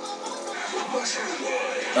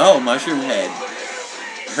 Oh, Mushroom Head.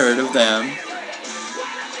 Heard of them?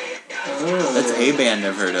 Oh, That's a band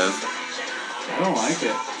I've heard of. I don't like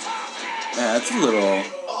it. Yeah, that's a little.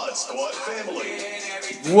 Odd Squad Family.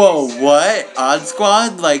 Whoa, what? Odd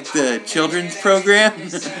Squad? Like the children's program?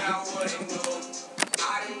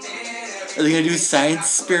 Are they gonna do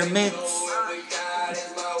science experiments?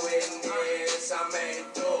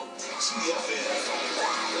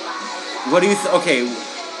 What do you okay,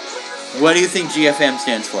 what do you think GFM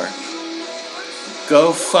stands for?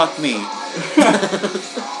 Go fuck me.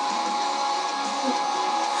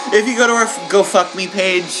 If you go to our Go Fuck Me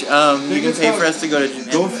page, you can pay for us to go to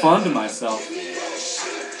Japan. Go fund myself.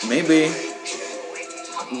 Maybe.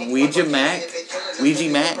 Ouija Mac? Ouija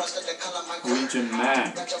Mac? Ouija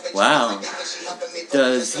Mac. Wow.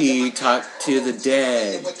 Does he talk to the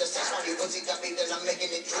dead?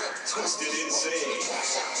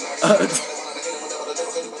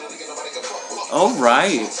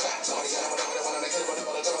 Alright.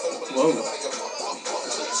 Whoa.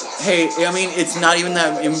 Hey, I mean, it's not even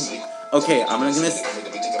that. Okay, I'm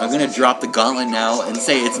gonna drop the gauntlet now and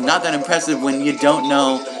say it's not that impressive when you don't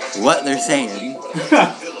know what they're saying.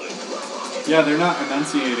 Yeah, they're not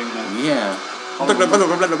enunciating them. Yeah.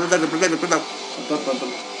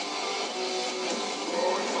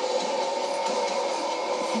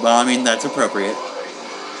 Well, I mean, that's appropriate.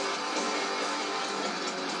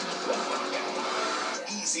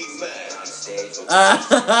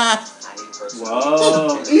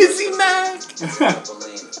 Whoa. Easy Mac!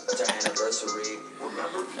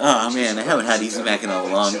 Oh man, I haven't had Easy Mac in a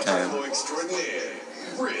long time.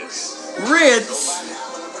 Ritz!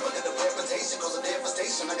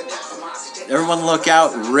 Everyone look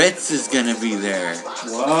out, Ritz is gonna be there.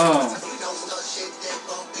 Whoa.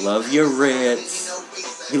 Love your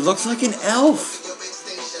Ritz. He looks like an elf.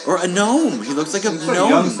 Or a gnome. He looks like a Looks like gnome.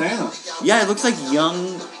 young Santa. Yeah, it looks like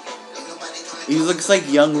young... He looks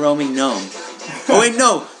like young roaming gnome. Oh wait,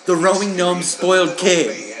 no! The roaming gnome spoiled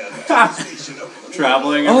kid.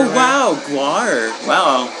 Traveling Oh everywhere. wow, Guar.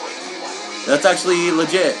 Wow. That's actually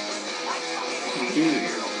legit.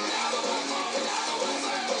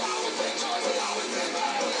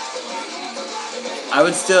 I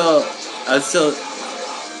would still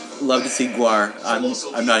love to see Guar.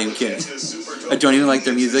 I'm not even kidding. I don't even like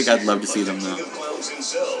their music. I'd love to see them though.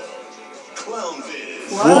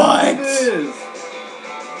 What?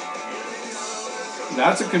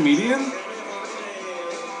 That's a comedian?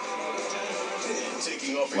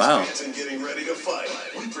 Wow.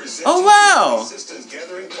 Oh wow!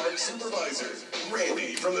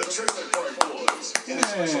 Randy from the Trailer Park Boys. And a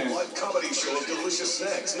special live comedy show of delicious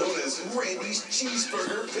snacks known as Randy's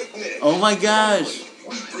Cheeseburger Picnic. Oh my gosh!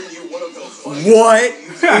 We bring you one of the What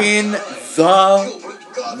in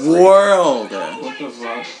the world? What the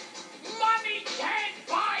fuck? Money can't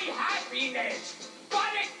buy happiness,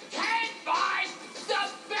 but it can buy the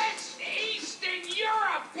best Eastern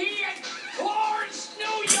European porns New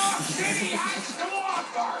York City has to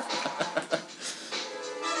offer.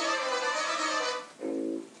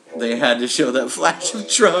 They had to show that flash of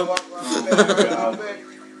Trump.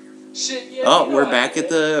 Shit, yeah, Oh, you know we're I- back at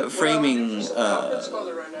the We're framing Alfred's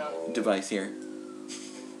mother right now. device here.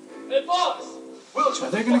 Hey, boss.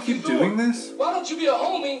 Are they gonna keep doing this? Why don't you be a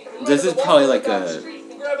homie? And This let is the probably walk like down a- the street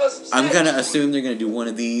and grab us some I'm snacks? gonna assume they're gonna do one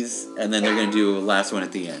of these, and then they're gonna do a last one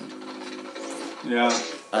at the end. Yeah.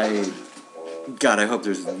 God, I hope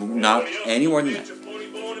there's not any more than that.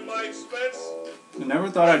 I never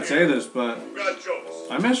thought I'd say this, but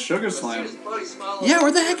I miss Sugar Slam. Yeah,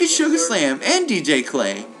 where the heck is Sugar Slam and DJ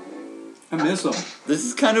Clay? I miss them. This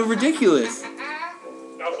is kind of ridiculous.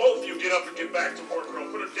 Now both of you get up and get back to work, or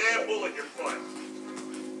I'll put a damn bullet in your butt.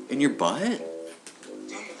 In your butt?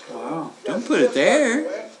 Wow. Don't put it there.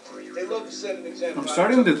 They love to set an example. I'm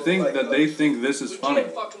starting to think that they think this is funny.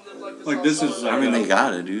 Like, this is, I mean, they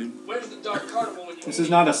gotta, dude. Where's the dark carnival when you This is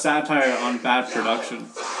not a satire on bad production.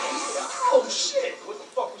 Oh shit! What the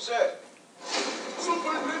fuck was that?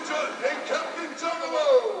 Super Ninja and Captain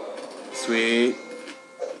Juggalo! Sweet.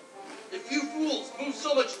 If you fools move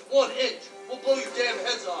so much as 1 inch, we'll blow your damn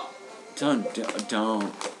heads off.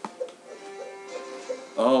 Don't.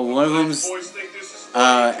 Oh, one of them's Boys think this is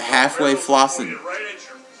halfway flossing. right at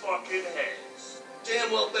your fucking heads.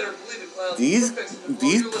 Damn well better believe it, clown. These We're fixing to blow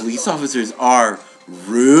these your lips police off. officers are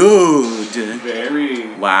rude.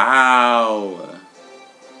 Very. Wow.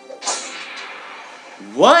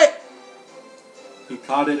 What? He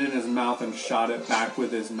caught it in his mouth and shot it back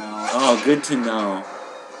with his mouth. Oh, good to know.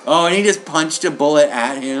 Oh, and he just punched a bullet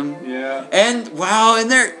at him. Yeah. And wow,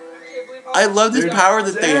 and I love this They're power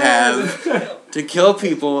that they have dead. to kill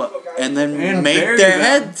people and then And make bury their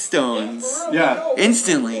them. headstones Yeah.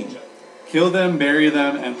 instantly. Kill them, bury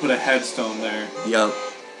them, and put a headstone there Yup.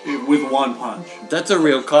 with one punch. That's a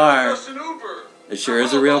real car. Just an Uber. It sure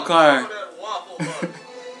is a real car. That waffle bun.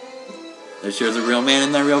 That shows a real man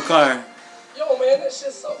in that real car. Yo, man, that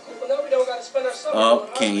shit's so cool. Now we don't gotta spend our summer. Oh,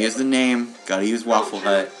 can't use the name. Gotta use Waffle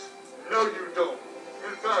Hut. No, you don't.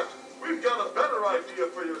 In fact, we've got a better idea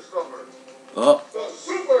for your summer. Oh, The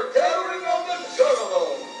Super Gathering of the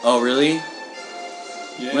Juggalo. oh, really?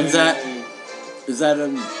 Yay. When's that? Is that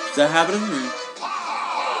happening? Or?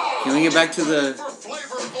 Can we get back to the? For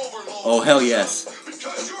flavor overload. Oh, hell yes.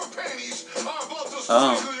 Because your panties are about to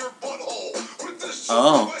Oh. strangle your butthole with this super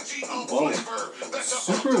Oh. wedgie of Whoa. flavor that's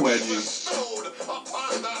Super about to be wedgie. bestowed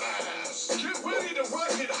upon that ass. Get ready to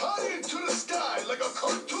rocket high into the sky like a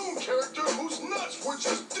cartoon character whose nuts were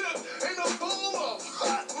just dipped in a bowl of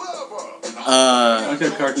hot lava. Like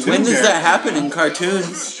a cartoon When does that character. happen in cartoons?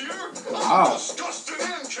 This year, Wow. I'm disgusted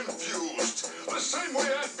and confused. The same way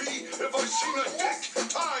I'd be if I seen a dick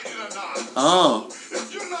tied in a knot. Oh,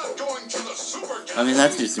 If you're not going to the super I mean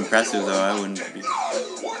that's just impressive though. I wouldn't be.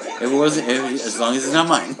 If it wasn't, as long as it's not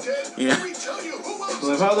mine. Yeah, we tell you who else I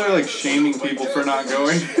love how they're like shaming people for not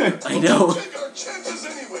going. I know. take our chances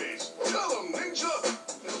anyways. Tell 'em, ninja.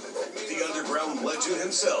 The underground legend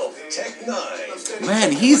himself, Tech 9.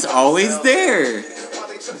 Man, he's always there. I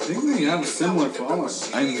think we have a similar following.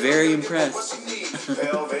 I'm very impressed.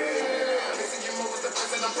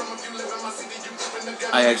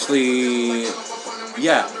 I actually,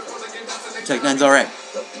 yeah, Tech 9's alright.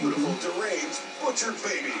 Deranged Butcher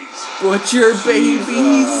Babies. Butcher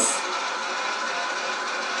babies.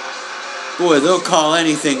 Boy, they'll call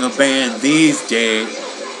anything a band these days.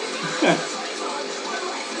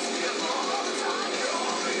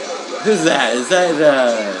 Who's that? Is that,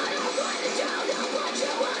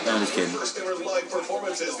 no, I'm just kidding. First ever live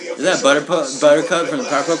performance as the Is that Buttercup from the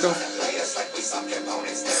Powerpuff Girls?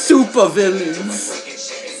 Super villains.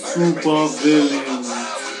 Super villains.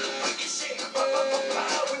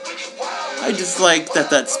 I just like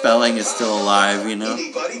that spelling is still alive, you know?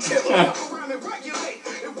 Anybody Killer.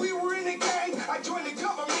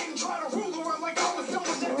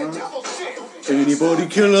 Anybody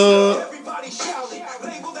killer.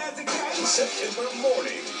 September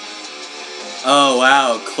morning. Oh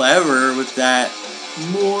wow, clever with that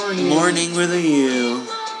Morning. with a U.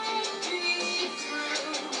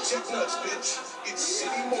 Check nuts, bitch. It's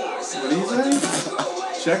City More. What do you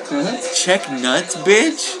say? Check that. Check nuts,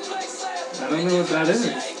 bitch. I don't know what that is.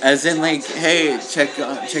 As in like, hey, check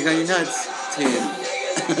on your nuts. Dude.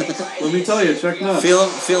 Let me tell you, check nuts.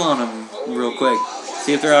 Feel on them real quick.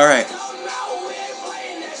 See if they're all right.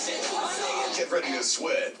 Get ready to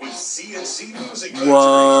sweat with CNC music.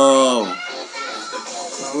 Whoa.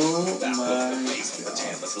 Oh my.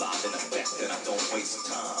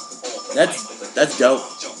 That's dope.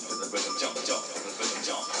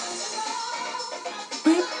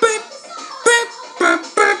 Beep, beep, beep, beep,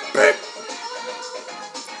 beep, beep.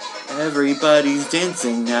 Everybody's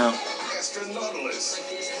dancing now. Astronautilus.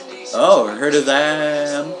 Oh, heard of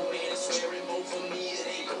them?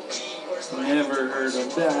 Never heard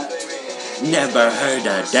of that. Never heard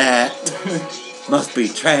of that. Must be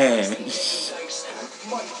trash.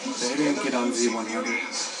 They didn't get on Z100.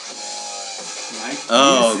 Mike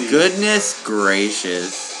Oh, Busey. goodness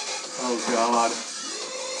gracious. Oh God.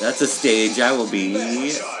 That's a stage I will be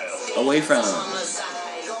away from.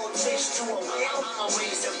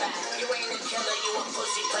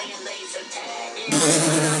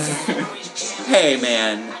 Hey,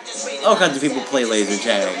 man. All kinds of people play laser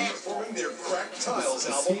tag. Performing their Cracked Tiles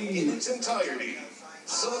album in its entirety.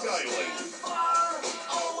 Sug Island.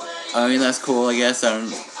 I mean, that's cool, I guess. I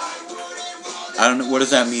don't know. What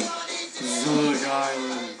does that mean? Zug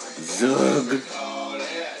Island. Zug.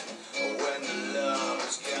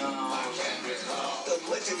 The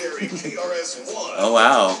legendary KRS-One. Oh,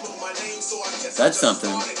 wow. That's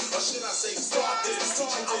something.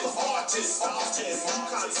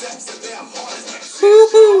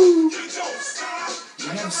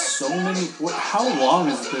 They have so many. How long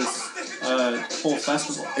is this whole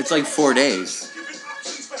festival? It's like 4 days.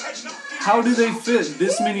 How do they fit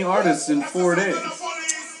this many artists in 4 days?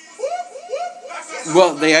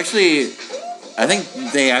 Well, they actually... I think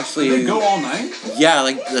they actually... Do they go all night? Yeah,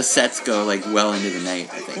 like the sets go like well into the night,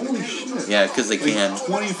 I think. Holy shit. Yeah, because they can. Like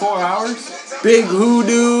 24 hours? Big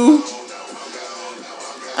hoodoo!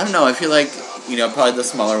 I don't know, I feel like, you know, probably the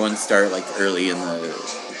smaller ones start like early in the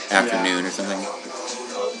afternoon or something.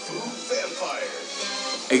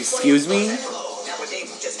 Excuse me?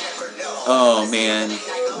 Oh, man.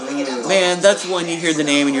 Man, that's when you hear the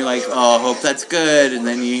name and you're like, oh, hope that's good. And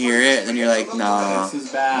then you hear it and then you're like, nah, This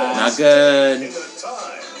is bad. not good.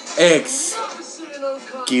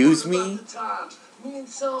 Excuse me? Me and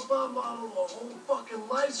Selma model a whole fucking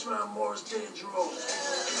lights around Morris Day Jerome.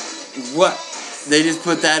 What? They just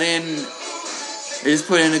put that in They just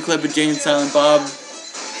put in a clip of Jay and Silent Bob,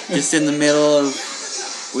 just in the middle of,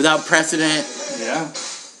 without precedent. Yeah.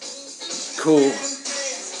 Cool.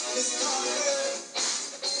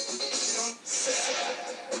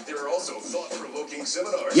 There are also thought-provoking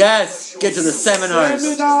seminars. Yes, get to the seminars.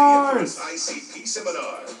 Seminars! ICP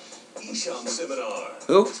seminar. Isham seminar.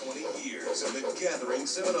 Who? 20 years of the Gathering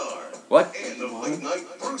seminar. What? And the late night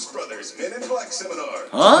Bruce Brothers Men in Black seminar.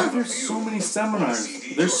 Huh? There's so many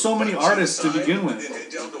seminars. There's so many artists to begin with. Then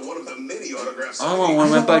head down to one of the many autograph I want one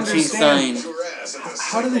of my I don't butt cheeks understand. signed.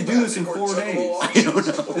 How do they do this in 4 days? I don't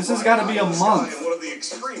know. This has got to be a month. One of the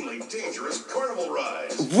extremely dangerous carnival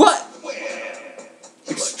rides. What?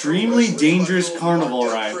 Extremely dangerous carnival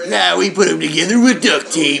ride. Nah, we put them together with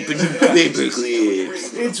duct tape and paper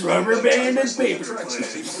clips. It's rubber band and paper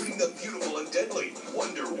Including the beautiful and deadly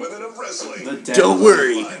Wonder Women of Wrestling. Don't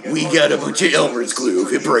worry, we got a bunch of Elmer's glue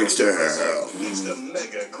if it breaks down. It's the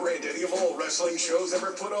mega granddaddy of all wrestling shows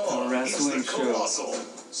ever put on. A wrestling it's the show. colossal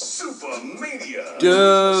Supermania.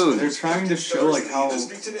 Dude. They're trying to show like how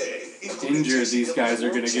injured these guys are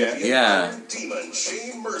gonna get. Yeah. Demon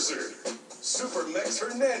Shane Mercer, Super Mex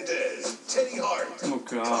Hernandez, Teddy Hart, Oh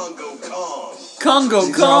god. Congo Kong, Congo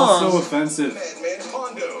These are all so Kong. offensive. Madman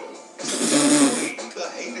Pondo, The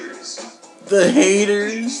Haters, The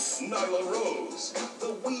haters. Nyla Rose,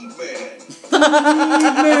 The Weed Man,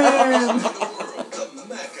 Man. the world, The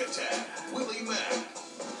Mac Attack, Willie Mack,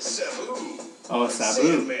 Sabu, Oh, Sabu.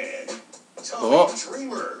 Sandman, Tommy Oh.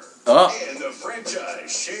 Dreamer, Oh. and the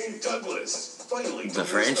franchise Shane Douglas. Finally, The delivers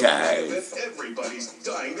franchise. that everybody's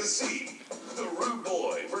dying to see. The Rude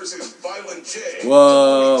Boy versus Violent J.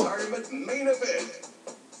 Whoa. Retirement main event.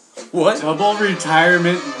 What? Double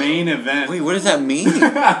retirement main event. Wait, what does that mean?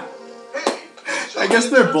 I guess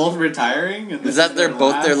they're both retiring. And Is that their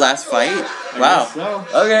both their last fight? I Wow. guess so.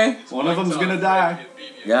 Okay. One of them's gonna die.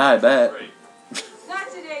 Yeah, I bet.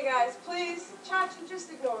 Not today, guys. Please. Chachi,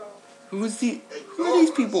 just ignore him. Who are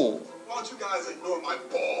these people? Why don't you guys ignore my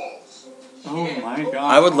balls? Oh my god.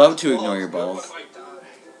 I would love to ignore your balls.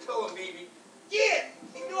 Tell him, baby. Yeah,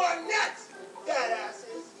 ignore our nuts, fat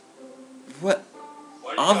asses. What?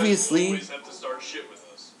 Why do you Obviously. guys always have to start shit with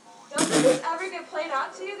us? Doesn't this ever get played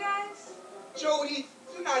out to you guys? Jody,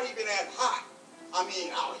 you're not even that hot. I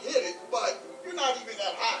mean, I'll hit it, but you're not even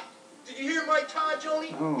that hot. Did you hear Mike Todd,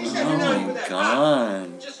 Jody? Oh, He said you're not even Oh, that hot.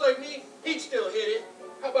 God. Just like me, he'd still hit it.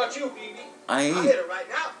 How about you, BB? I'll I. hit it right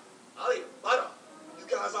now. I'll eat a butter. You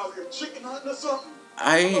guys out here chicken hunting or something?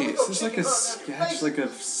 This is like a sketch like a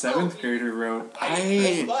 7th grader wrote.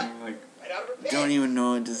 I Like, Right out of her bed. don't even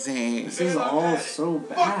know what to say. this is all so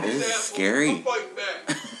bad. This is scary. I'm fighting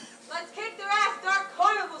back. Let's kick their ass Dark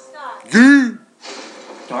Carnival style.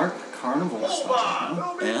 Dark carnival Hold stuff. on. Huh?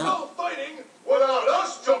 There'll be Yeah. no fighting without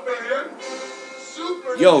us jumping in.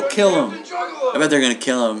 Super Yo, Ninja kill him. Captain Juggalo. I bet they're gonna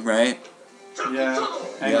kill him, right? Captain Yeah. Juggalo.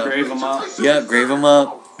 And Yeah. grave them up. Yeah, grave him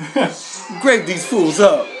up. Grave these fools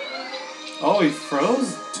up. Oh, he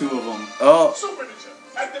froze 2 of them. Oh, Super Ninja,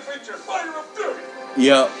 activate your fire of fury.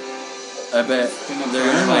 yep. I bet Gonna they're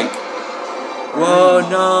burn gonna like. them. Whoa,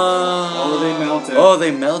 no. Oh, they melted. Oh, they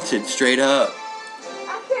melted straight up.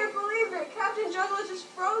 I can't believe it. Captain Juggalo just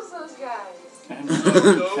froze those guys. And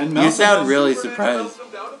You melted sound them. really Superman surprised. melts them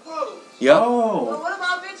down to puddles. Yep. But Oh. what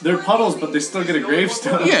about Vince They're puddles, but Morbidelli? they still get a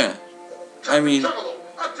gravestone. Yeah. I mean, Juggalo,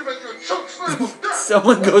 activate your choke slam of death.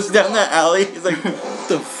 someone goes down that alley. He's like, what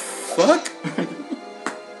the fuck?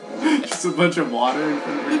 Just a bunch of water in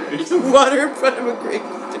front of a gravestone. Water in front of a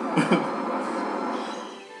gravestone.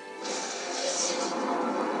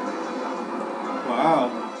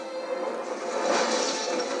 Wow.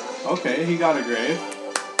 Okay, he got a grave.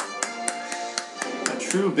 A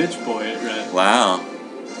true bitch boy, it read. Wow.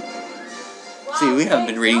 Wow, See, we haven't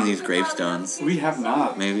hey, been reading don't these forget about gravestones. We have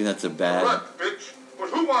not. Maybe that's a bad. Right, bitch. But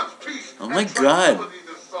who wants peace? Oh my and God. tranquility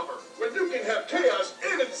this summer? When you can have chaos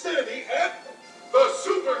and insanity at the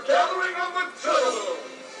Super Gathering of the Juggalo.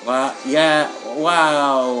 Wow. Yeah.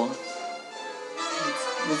 Wow.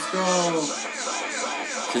 Let's go.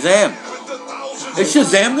 Shazam. Is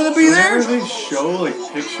Shazam gonna be there? Whenever they show like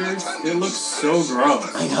pictures, it looks so gross.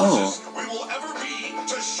 I know. We will ever be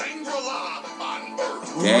to Shangri-La on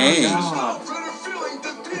Earth. Oh Dang. my god.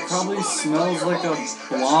 It probably smells like a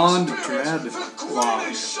blonde dreadlock.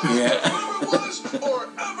 Yeah.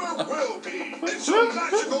 Forever will be. It's a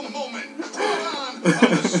magical moment. Put on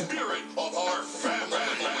the spirit of our family.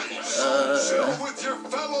 Chill with your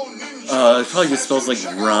fellow ninjas. It probably just smells like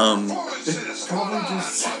rum. It probably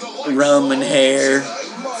just Rum and hair.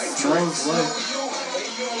 smells like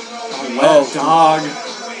a wet Oh. dog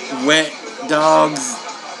Wet dogs.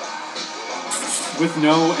 with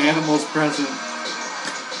no animals present.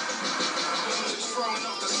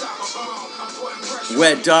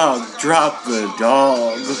 Wet dog, drop the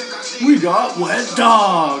dog. We got wet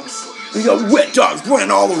dogs. We got wet dogs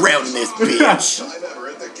running all around in this bitch. Time ever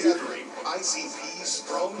at the gathering. ICP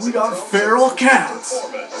Sprums. We got feral cats.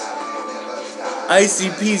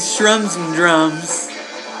 ICP strums and drums.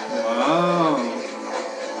 Wow.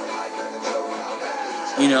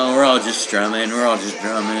 You know, we're all just strumming. We're all just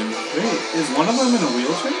drumming. Wait, is one of them in a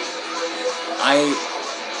wheelchair? I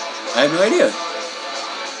have no idea.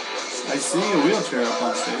 I see a wheelchair up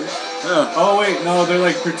on stage. Oh, Oh wait, no, they're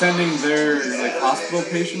like pretending they're like hospital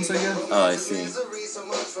patients, I guess. oh, I see.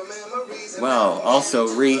 Wow. Also,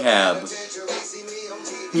 rehab.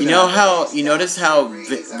 You know how you notice how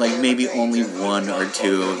like maybe only one or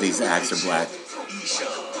two of these acts are black.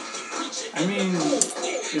 I mean,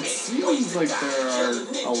 it seems like there are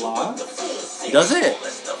a lot. Does it?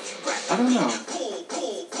 I don't know.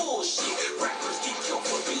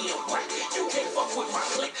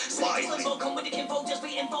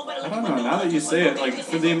 I don't know. Now that you say it, like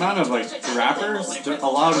for the amount of like rappers, a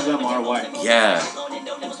lot of them are white. Yeah. The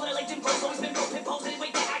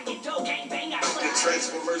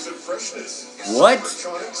Transformers of freshness. What?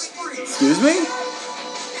 Electronic spree. Excuse me?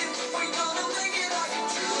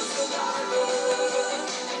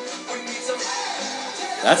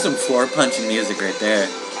 That's some floor punching music right there.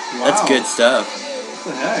 That's Wow. good stuff.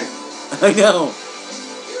 What the heck? I know.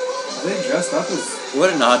 Are they dressed up as? What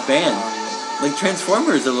an odd band. Like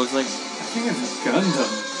Transformers, it looks like. I think it's Gundam.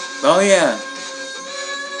 Oh, yeah.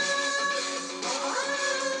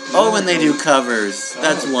 Oh, when they do covers.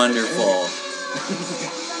 That's Oh, wonderful.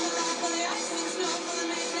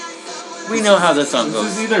 We know how the song This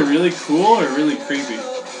is goes. either really cool or really creepy.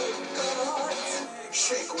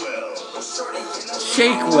 Shake well.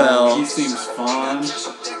 Shake well. He seems fun.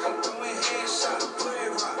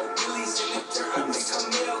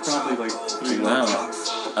 Probably like 3 Wow. bucks.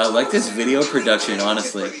 I like this video production,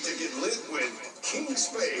 honestly. Ready to get lit with King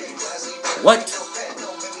Spade. What?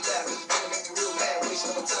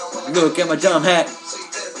 Look at my dumb hat.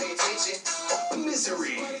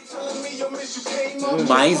 Misery.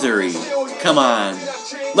 Misery. Come on.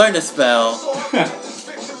 Learn to spell.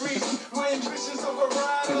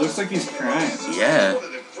 He looks like he's crying. Yeah.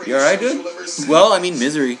 You alright, dude? Well, I mean,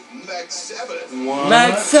 misery. Max 7. What?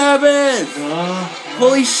 Max 7!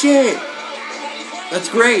 Holy shit! That's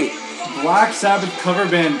great. Black Sabbath cover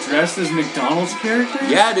band dressed as McDonald's characters?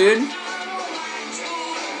 Yeah, dude.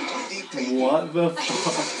 What the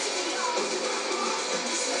fuck?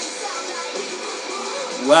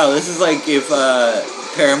 Wow, this is like if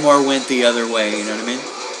Paramore went the other way, you know what I mean?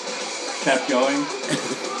 Kept going.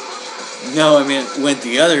 No, I mean, went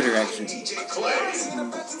the other direction.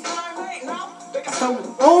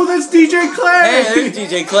 Oh, that's DJ Clay! Hey, there's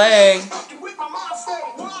DJ Clay.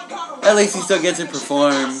 At least he still gets to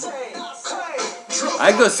perform.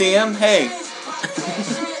 I'd go see him. Hey.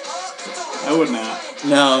 I would not.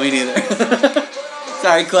 No, me neither.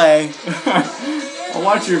 Sorry, Clay. I'll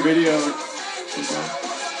watch your video.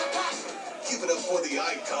 Give it up for the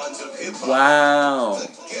icons of hip hop. Wow. The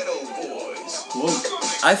Ghetto Boys. Whoa.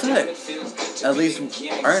 I thought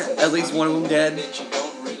aren't at least one of them dead?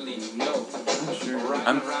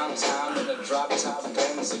 I'm sure.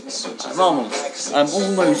 I'm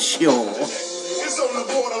almost sure. It's on the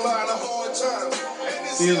borderline of hard times.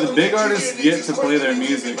 See, the big artists get to play their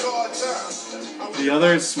music. The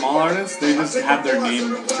other small artists, they just have their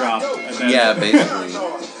name dropped. And then Yeah, basically. I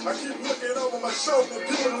keep looking over my shoulder,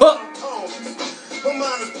 doing Oh. my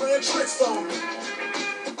mind is playing tricks on me.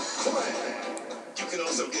 You can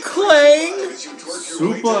also get Clang. as you twerk your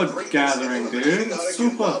way Super to greatness gathering, at dude. chaotic Super.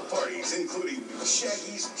 and wild parties, including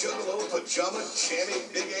Shaggy's Juggalo Pajama Jammy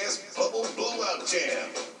Big Ass Bubble Blowout Jam.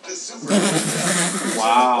 The Super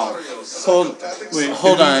Wow. Wait,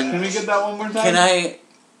 Hold can on. Can we get that one more time? Can I?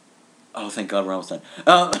 Oh, thank God, we're almost done.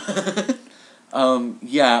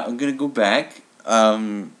 Yeah, I'm gonna go back.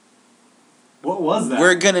 What was that?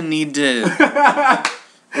 We're gonna need to.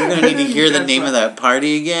 We're gonna need to hear the name of that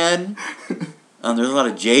party again. There's a lot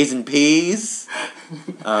of J's and P's.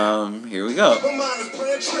 Here we go. My mind is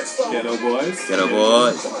playing tricks on me. Ghetto Boys. Ghetto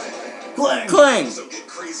Boys. Clang. Clang. So get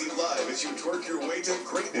crazy live as you twerk your way to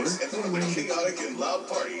greatness at one of the chaotic and loud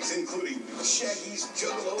parties, including Shaggy's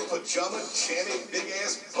Juggalo Pajama Jammy Big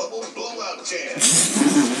Ass Bubble Blowout Jam.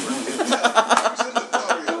 the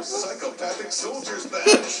Mario Psychopathic Soldiers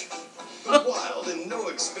Bash. The wild and no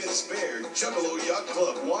expense spared Juggalo Yacht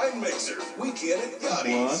Club Wine Mixer. Weekend at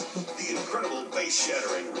Yachty's. The incredible bass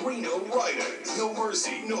shattering Reno Riders. No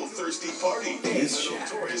Mercy, No Thirsty Party. And the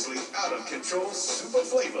notoriously out of control Super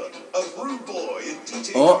Flavor of Rude Boy and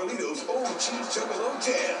DJ Oh. Carlito's OG Juggalo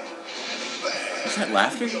Jam. Is that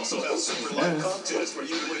laughter? We also have super live contests where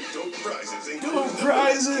you can win dope prizes, including Dope the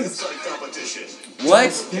prizes! Campsite competition,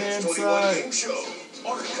 What? Campsite. 21 game show,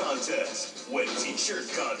 art contest, wet t-shirt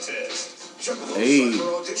contest. Juggalo Hey,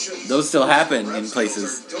 Cyber auditions. those still happen Rap in skills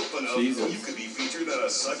places. are dope enough, Jesus. you could be featured in a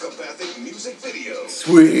psychopathic music video.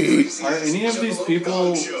 Sweet. Are any of these Juggalo people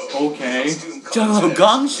Gong Show, okay? costume Juggalo contest,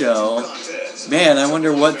 Gong Show? contest, Man, I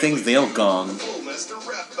wonder what Juggalo things Family they'll Feud, gong. Full Master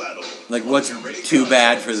Rap Battle, Like, what's Launcher too Ready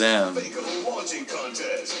bad for contest, them? Fago launching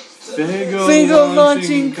contest, Fago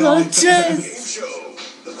launching contest. game show,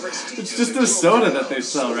 the prestigious It's just a and soda world-renowned that they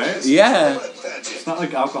sell, right? Yeah. pageant. It's not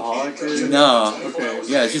like alcoholic or No. Okay.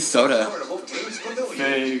 Yeah, it's just soda. Carnival Games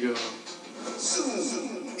Pavilion. Fago.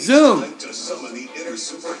 Zoom. Zoom. Time to summon the inner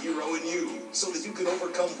superhero in you so that you can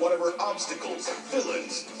overcome whatever obstacles,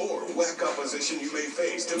 villains, or whack opposition you may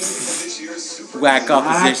face to make it this year's super Whack Bowl.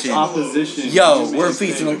 opposition. Opposition. Yo, You we're may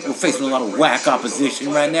facing say. we're facing a lot of whack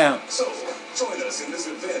opposition right now. So, join us in this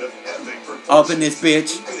event of epic proportions. Up in this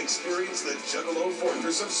bitch. You can experience the Juggalo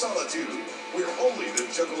Fortress of Solitude, where only the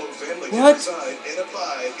Juggalo family What? can reside and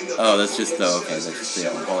abide in the Oh, that's just the peaceful okay. and That's just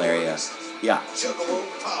sinister the whole area. shadow forest. Yeah. Juggalo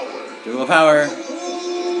Power. Dual power.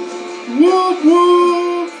 Whoop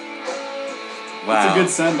whoop. That's a Wow. good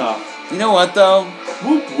send off. You know what though?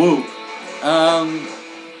 Whoop whoop.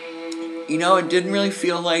 You know, it didn't really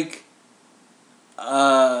feel like,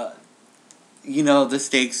 you know, the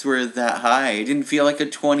stakes were that high. It didn't feel like a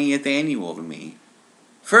 20th annual to me.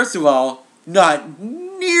 First of all, not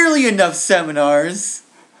nearly enough seminars.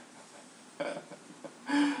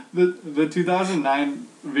 The 2009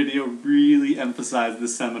 video really emphasized the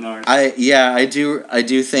seminars. I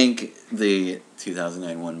do think the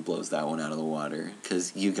 2009 one blows that one out of the water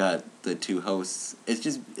because you got the two hosts.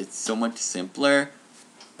 It's so much simpler.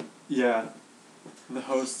 Yeah, the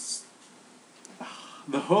hosts.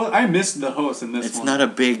 I missed the host in this It's one. not a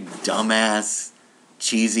big dumbass,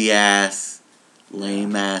 cheesy ass,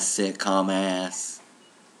 lame ass sitcom ass.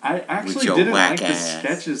 I actually your didn't whack like the ass.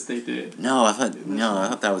 sketches they did. No, I thought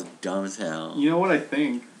that was dumb as hell. You know what I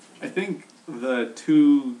think? I think the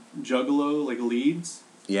two Juggalo leads.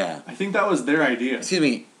 Yeah. I think that was their idea. Excuse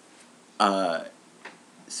me.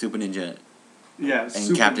 Super Ninja Yeah.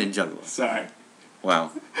 and Captain Juggalo. Sorry.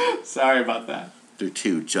 Wow. Sorry about that. They're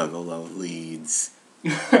two Juggalo leads.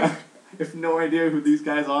 I have no idea who these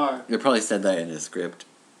guys are. They probably said that in a script.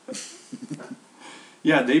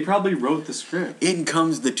 Yeah, they probably wrote the script. In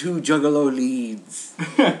comes the two Juggalo leads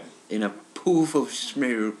in a poof of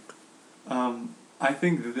smoke. I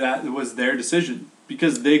think that was their decision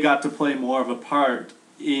because they got to play more of a part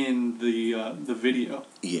in the video.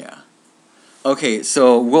 Yeah. Okay,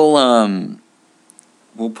 so we'll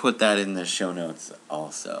put that in the show notes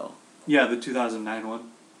also. Yeah, the 2009 one.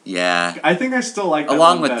 Yeah. I think I still like that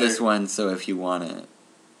Along one with better. this one, so if you want it.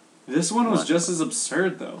 This one was What? just as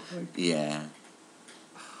absurd though. Yeah.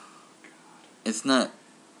 It's not.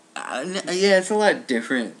 Yeah, it's a lot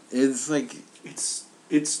different. It's like It's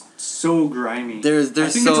so grimy. there's I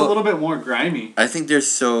think so it's a little bit more grimy. I think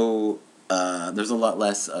there's a lot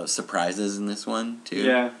less surprises in this one too.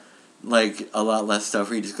 Yeah. Like a lot less stuff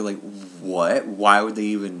where you just go like, what? Why would they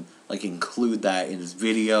even like include that in this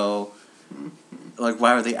video? Like,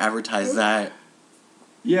 why would they advertise that?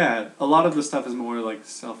 Yeah, a lot of the stuff is more like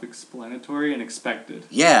self-explanatory and expected.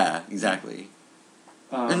 Yeah, exactly.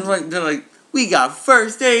 And Um, like they're like, we got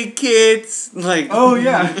first aid kits. Like, oh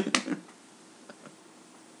yeah.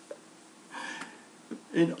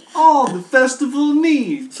 And all the festival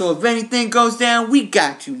needs. So if anything goes down, we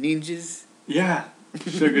got you, ninjas. Yeah.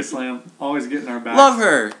 Sugar Slam, always getting our back. Love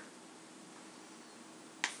her.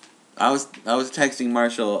 I was texting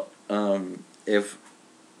Marshall if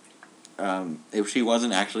she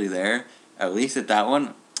wasn't actually there, at least at that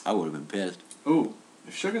one, I would have been pissed. Oh,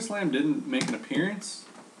 if Sugar Slam didn't make an appearance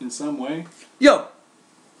in some way. Yo,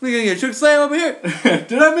 we gonna get Sugar Slam over here.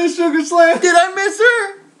 Did I miss Sugar Slam? Did I miss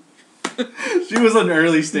her? She was an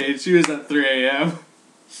early stage. She was at 3 a.m.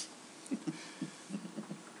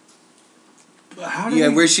 Yeah,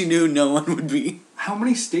 where she knew no one would be. How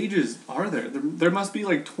many stages are there? There must be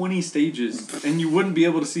like 20 stages, and you wouldn't be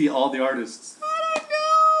able to see all the artists. I don't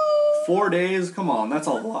know. 4 days? Come on, that's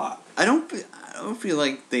a lot. I don't feel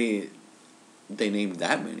like they named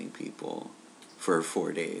that many people for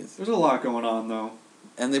 4 days. There's a lot going on, though.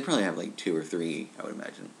 And they probably have like 2 or 3, I would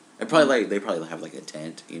imagine. They probably have like a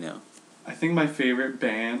tent, you know. I think my favorite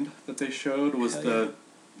band that they showed was Hell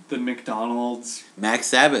the McDonald's Max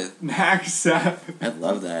Sabbath. Max Sabbath. I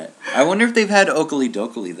love that. I wonder if they've had Oakley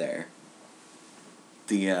Dokley there.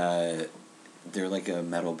 They're like a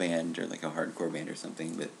metal band or like a hardcore band or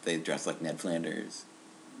something, but they dress like Ned Flanders.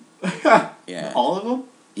 Yeah. All of them?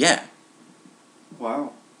 Yeah.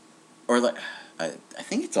 Wow. Or like, I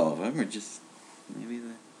think it's all of them, or just maybe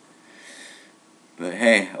the. But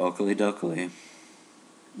hey, Oakley Dokley.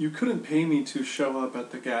 You couldn't pay me to show up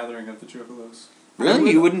at the gathering of the Juggalos.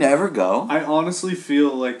 Really, you would never go? I honestly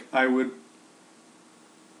feel like I would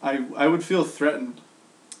feel threatened.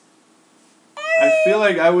 I feel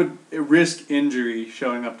like I would risk injury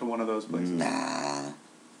showing up to one of those places. Nah.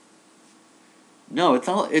 No,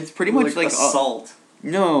 it's pretty much like assault.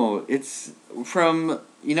 No, it's from,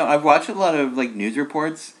 I've watched a lot of like news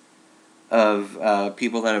reports of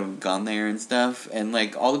people that have gone there and stuff, and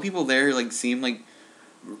like all the people there like seem like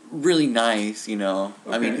really nice, I mean,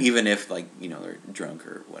 Okay. even if like, they're drunk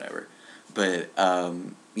or whatever. But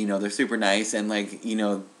they're super nice, and like,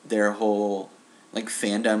 their whole like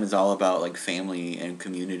fandom is all about like family and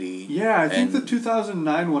community. Yeah, I think the and-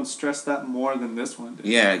 2009 one stressed that more than this one did.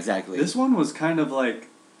 Yeah, exactly. This one was kind of like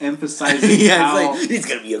emphasizing how... it's like, it's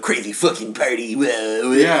gonna be a crazy fucking party.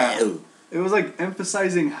 Whoa, Yeah. whoa. It was like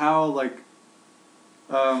emphasizing how like...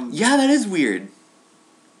 Yeah, that is weird.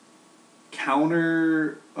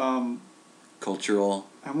 counter... Cultural.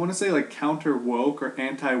 I want to say like counter woke or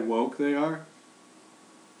anti woke they are.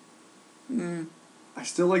 Mm. I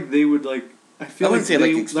still like they would like. I feel I like wouldn't say,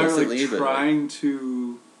 like, they're explicitly, like but, trying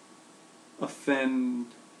to offend,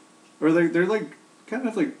 or they're like kind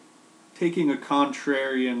of like taking a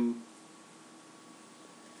contrarian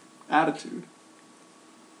attitude.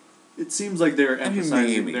 It seems like they're I mean,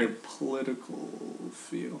 emphasizing maybe. their political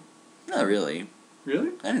feel. Not really.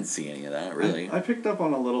 Really? I didn't see any of that, really. I picked up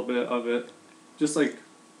on a little bit of it. Just like,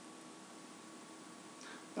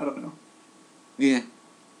 I don't know. Yeah.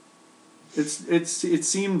 It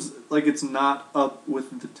seems like it's not up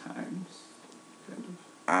with the times. Kind of.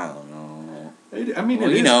 I don't know. I mean, Well,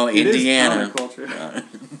 it is, it is Indiana. counterculture.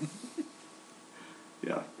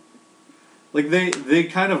 Yeah. Like they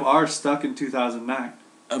kind of are stuck in 2009.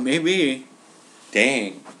 Maybe.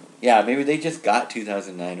 Dang. Yeah, maybe they just got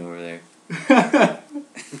 2009 over there.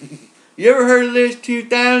 You ever heard of this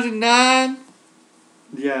 2009?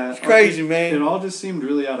 Yeah. It's crazy, man. It all just seemed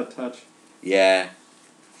really out of touch. Yeah.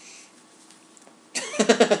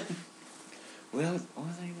 What was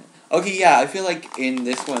I gonna... Okay, yeah, I feel like in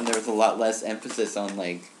this one there was a lot less emphasis on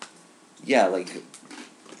like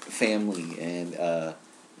family and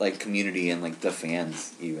like community and like the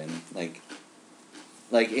fans even. Like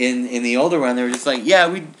in the older one they were just like, yeah,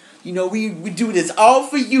 we do this all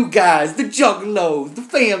for you guys, the Juggalos, the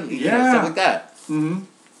family, stuff like that. Mm-hmm.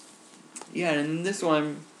 Yeah, and in this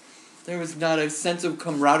one there was not a sense of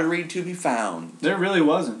camaraderie to be found. There really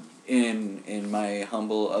wasn't. In my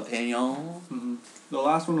humble opinion. Mm-hmm. The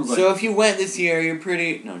last one was like... So if you went this year, you're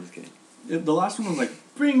pretty... No, I'm just kidding. The last one was like,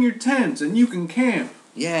 bring your tents and you can camp.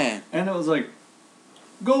 Yeah. And it was like,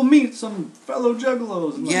 go meet some fellow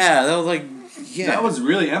Juggalos. And like, Yeah, that was like... Yeah. That was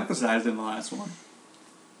really emphasized in the last one.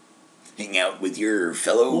 Hang out with your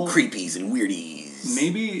fellow Well, creepies and weirdies.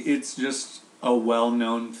 Maybe it's just a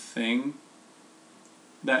well-known thing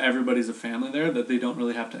that everybody's a family there, that they don't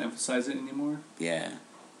really have to emphasize it anymore. Yeah.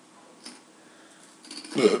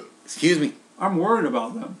 Excuse me. I'm worried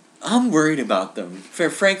about them. I'm worried about them.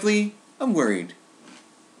 Frankly, I'm worried.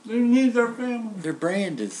 They need their family. Their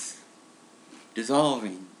brand is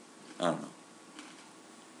dissolving. I don't know.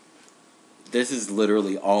 This is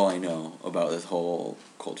literally all I know about this whole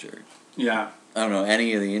culture. Yeah. I don't know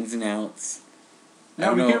any of the ins and outs. I Yeah,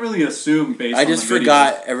 don't we know. can't really assume based on I just the videos.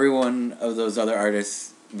 forgot every one of those other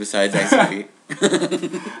artists besides ICP.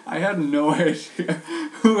 I had no idea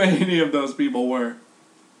who any of those people were.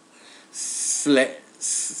 Siler,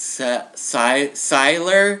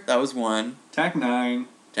 that was one. Tech 9.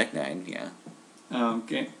 Tech 9, yeah.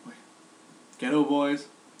 Ghetto Boys.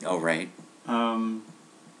 Oh, right.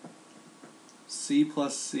 C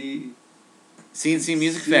plus C. CNC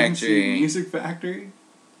Music CNC Factory. Music Factory.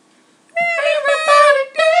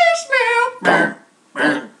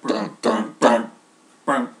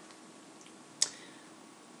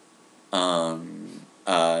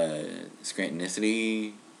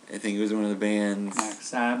 Scrantonicity, I think it was one of the bands. Max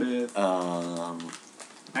Sabbath.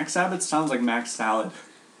 Max Sabbath sounds like Max Salad.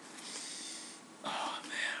 Oh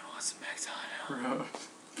man, what's Max Salad? Gross.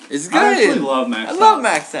 It's good. I actually love Max I Salad. love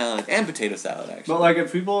Max Salad and potato salad actually. But like,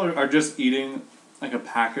 if people are just eating like a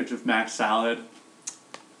package of Max Salad,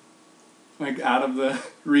 like out of the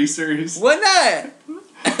Reese's, What not?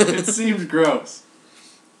 it seems gross.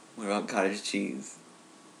 What about cottage cheese?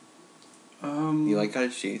 You You like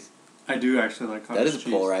cottage cheese? I do actually like cottage That is a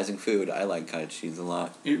cheese. polarizing food. I like cottage cheese a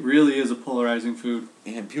lot. It really is a polarizing food.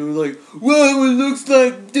 And people are like, whoa, it looks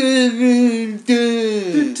like this.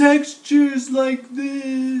 The texture's like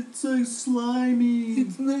this. It's like slimy.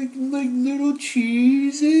 It's like little little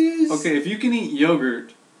cheeses. Okay, if you can eat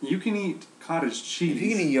yogurt, you can eat cottage cheese. If you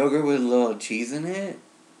can eat yogurt with a little cheese in it.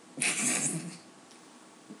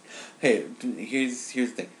 Hey, here's the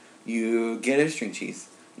thing. You get a string cheese.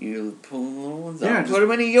 You pull the little ones out. Put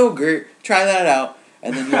them in a yogurt. Try that out.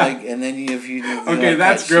 And then you're like, and then if you. Okay,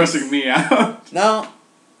 that's grossing me out. No.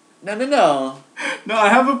 No, I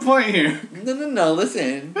have a point here. No,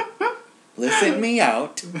 listen. Listen me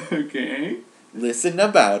out. Okay. Listen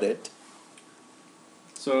about it.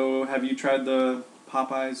 So, have you tried the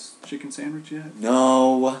Popeyes chicken sandwich yet?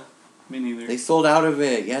 No. Me neither. They sold out of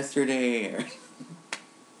it yesterday.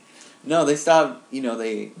 No, they stopped,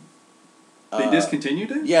 they discontinued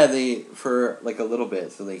it? Yeah, for like a little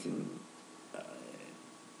bit so they can...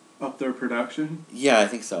 up their production? Yeah, I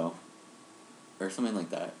think so. Or something like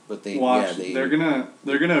that. But they... Watch, yeah, they're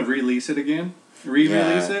gonna release it again.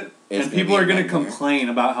 Re-release it. And people are gonna complain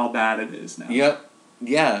about how bad it is now. Yep.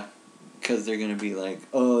 Yeah. Because they're gonna be like,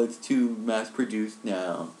 oh, it's too mass-produced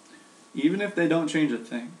now. Even if they don't change a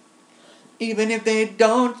thing. Even if they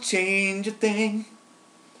don't change a thing.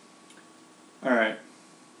 Alright.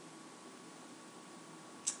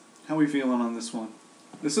 How we feeling on this one?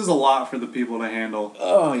 This is a lot for the people to handle.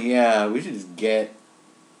 Oh, yeah. We should just get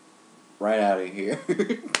right out of here.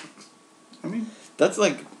 I mean... That's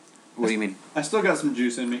like... What do you mean? I still got some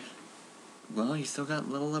juice in me. Well, you still got a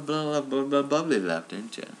little bubbly left,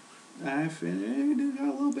 didn't you? I got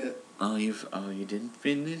a little bit. Oh, you didn't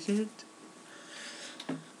finish it?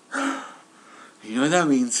 You know what that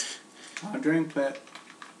means. I drank that.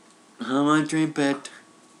 I'm on drink bet.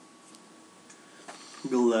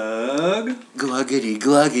 Glug. Gluggity,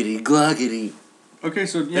 gluggity, gluggity. Okay,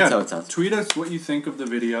 so yeah, That's how it sounds. Tweet us what you think of the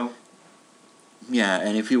video. Yeah,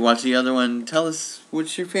 and if you watch the other one, tell us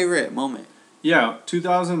what's your favorite moment. Yeah,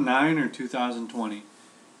 2009 or 2020.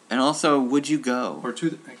 And also, would you go? Or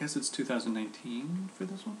I guess it's 2019 for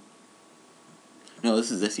this one? No, this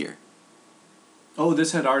is this year. Oh,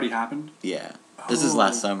 this had already happened? Yeah. This is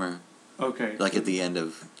last summer. Okay. Like at the end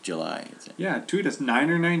of July. Yeah, tweet us 9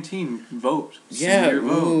 or 19. Vote. Yeah, Send your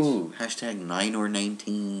votes. ooh. Hashtag 9 or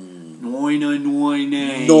 19. 9 or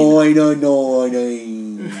 9. 9 or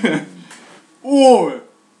 9. Or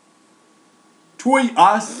tweet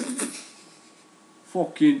us.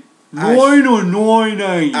 Fucking 9 or 9.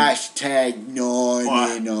 Hashtag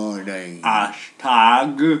 9 or 9.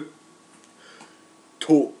 Hashtag.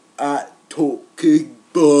 Talking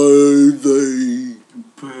birthday.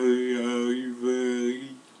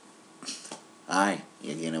 Aye,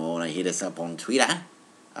 you're gonna wanna hit us up on Twitter.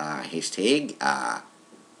 Hashtag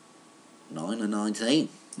 9 or 19.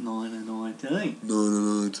 9 or 19. 9 or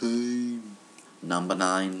 19. Number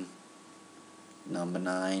 9. Number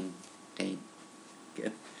 9. Dang.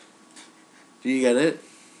 Good. Do you get it?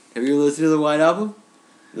 Have you listened to the White Album?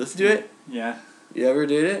 Listen to it? Yeah. You ever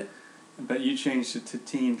did it? I bet you changed it to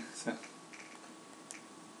teen. So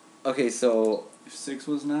Okay, so... if 6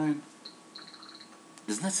 was 9.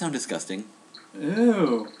 Doesn't that sound disgusting?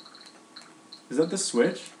 Ew. Is that the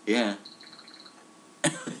Switch? Yeah.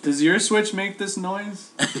 Does your Switch make this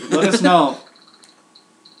noise? Let us know.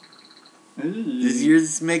 Does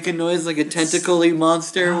yours make a noise like a tentacly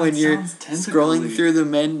monster when you're scrolling through the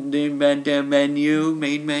main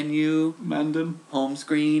menu, Mendon. home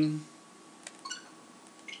screen?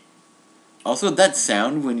 Also, that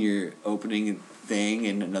sound when you're opening a thing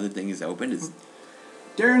and another thing is opened is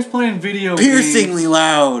Darren's playing video piercingly games.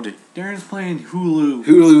 loud. Darren's playing Hulu.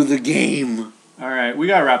 Hulu the game. Alright, we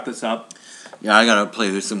gotta wrap this up. Yeah, I gotta play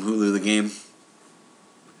through some Hulu the game.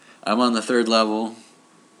 I'm on the 3rd level.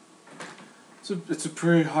 It's a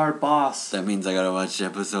pretty hard boss. That means I gotta watch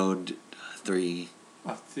episode 3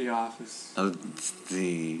 Of The Office. of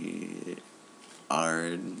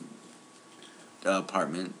our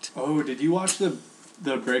apartment. Oh, did you watch the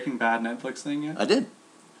Breaking Bad Netflix thing yet? I did.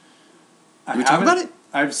 I Did we talk about it?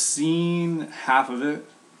 I've seen half of it.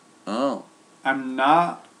 Oh. I'm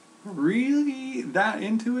not really that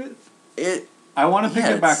into it. It. I want to pick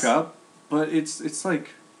Yeah, it back it's- up, but it's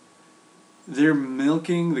like they're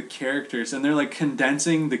milking the characters and they're like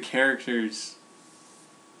condensing the characters.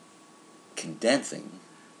 Condensing?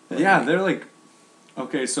 Yeah, they're like,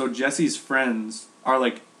 okay, so Jesse's friends are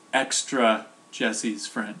like extra Jesse's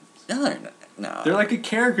friends. No, they're not. No. They're like a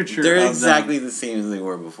caricature They're of exactly them. the same as they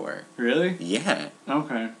were before. Really? Yeah.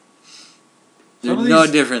 Okay. They're Some of no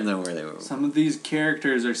these- different than where they were before. Some of these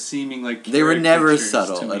characters are seeming like They were never caricatures to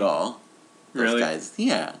subtle me. at all. Those Really? guys.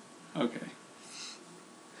 Yeah. Okay.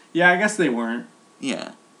 Yeah, I guess they weren't.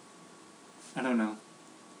 Yeah. I don't know.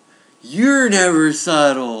 You're never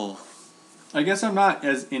subtle. I guess I'm not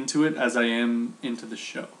as into it as I am into the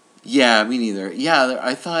show. Yeah, me neither. Yeah,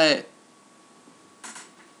 I thought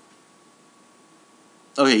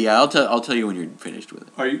Okay, yeah, I'll tell you when you're finished with it.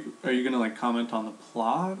 Are you gonna like comment on the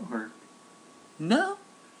plot, or No.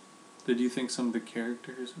 did you think some of the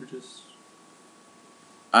characters were just?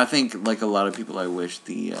 I think, like a lot of people, I wish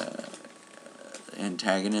the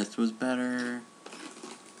antagonist was better.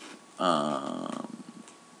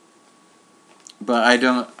 But I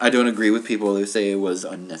don't agree with people who say it was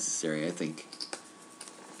unnecessary. I think,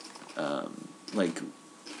 I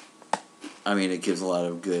mean, it gives a lot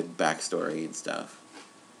of good backstory and stuff,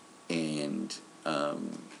 and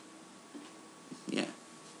yeah,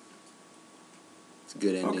 it's a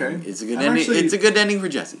good ending. Okay. It's a good I'm ending. actually- It's a good ending for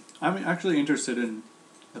Jesse. I'm actually interested in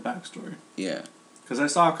the backstory Yeah, because I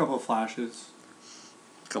saw a couple of flashes.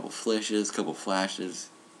 couple flashes, couple flashes,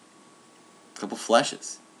 couple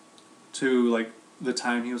flashes. To like the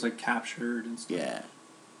time he was like captured and stuff. Yeah.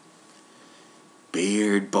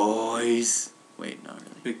 Beard boys. Wait, not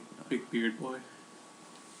really. Big beard boy.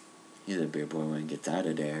 He's a beard boy when he gets out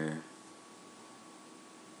of there.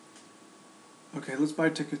 Okay, let's buy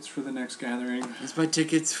tickets for the next gathering. Let's buy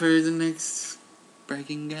tickets for the next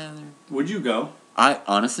Breaking Gather. Would you go? I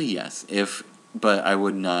honestly, yes. But I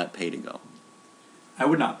would not pay to go. I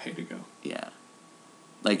would not pay to go. Yeah.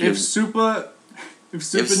 Like If Super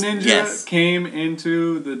Ninja yes. came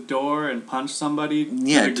into the door and punched somebody,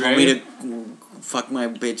 yeah, to the told me grave, to fuck my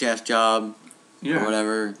bitch ass job or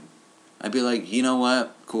whatever, I'd be like, you know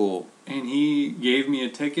what? Cool. And he gave me a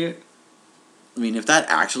ticket. I mean, if that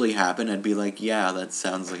actually happened, I'd be like, yeah, that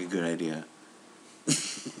sounds like a good idea.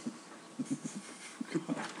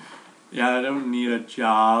 Yeah, I don't need a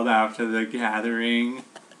job after the gathering.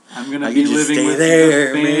 I'm gonna I be can just living stay with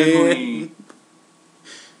there, the family. man.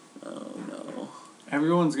 Oh no.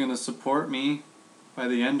 Everyone's gonna support me by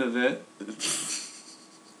the end of it.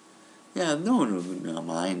 Yeah, no one would not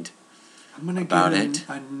mind. I'm gonna About get it.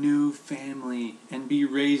 a new family and be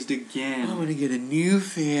raised again. I'm gonna get a new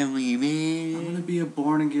family, man. I'm gonna be a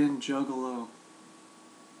born again juggalo.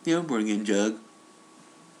 Yeah, I'm born again jug.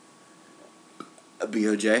 A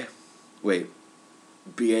BOJ. Wait.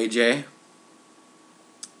 BAJ.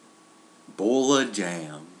 Bowl of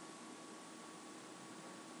jam.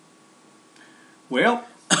 Well,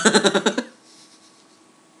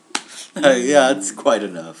 Yeah, it's quite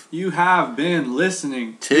enough. you have been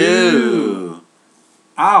listening To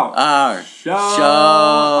our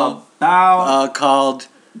show about called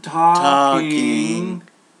talking,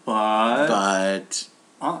 but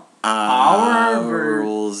our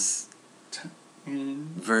Owls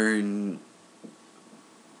Vernon.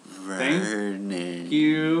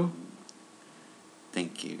 Vernon.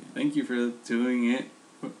 Thank you. Thank you for doing it.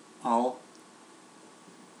 All.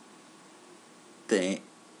 Thank.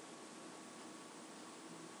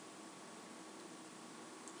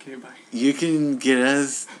 Okay, bye. You can get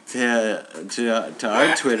us to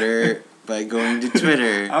our Twitter by going to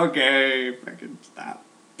Twitter. Okay, fucking stop.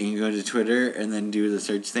 You can go to Twitter and then do the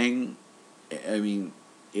search thing. I mean,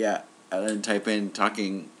 yeah, and then type in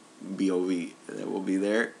talking BOV. That will be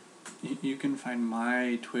there. You can find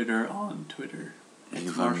my Twitter on Twitter. You It's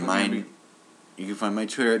can find Marshall mine. Gamby. You can find my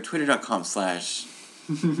Twitter at twitter.com/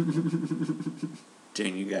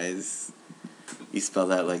 Dang, you guys. You spell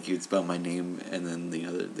that like you'd spell my name and then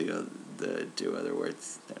the two other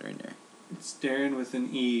words that are in there. It's Darren with an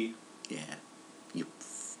E. Yeah. You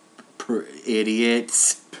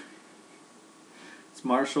idiots. It's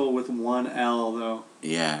Marshall with one L, though.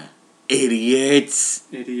 Yeah. Idiots.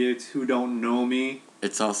 Idiots who don't know me.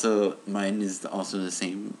 It's also, mine is also the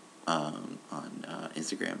same on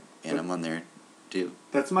Instagram. And I'm on there too.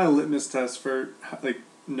 That's my litmus test for like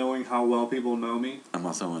knowing how well people know me. I'm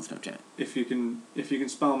also on Snapchat. If you can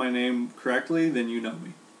spell my name correctly, then you know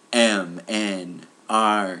me. MNRT.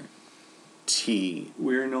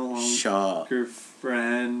 We're no longer Shaw.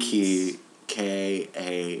 friends. KALT.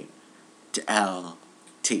 I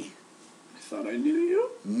thought I knew you.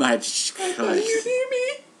 Much I thought you knew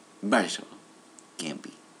me. Marshall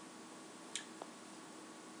Gamby.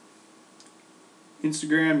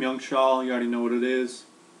 Instagram, Young Shaw. You already know what it is.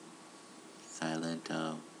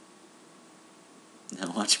 Silento.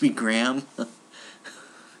 Now watch me, Graham.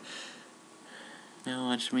 Now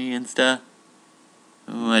watch me, Insta.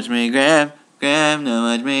 Watch me, Graham. Graham, now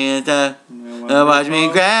watch me, Insta. Now watch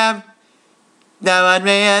me, Graham. Now watch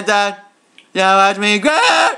me, Insta. Now watch me, Graham.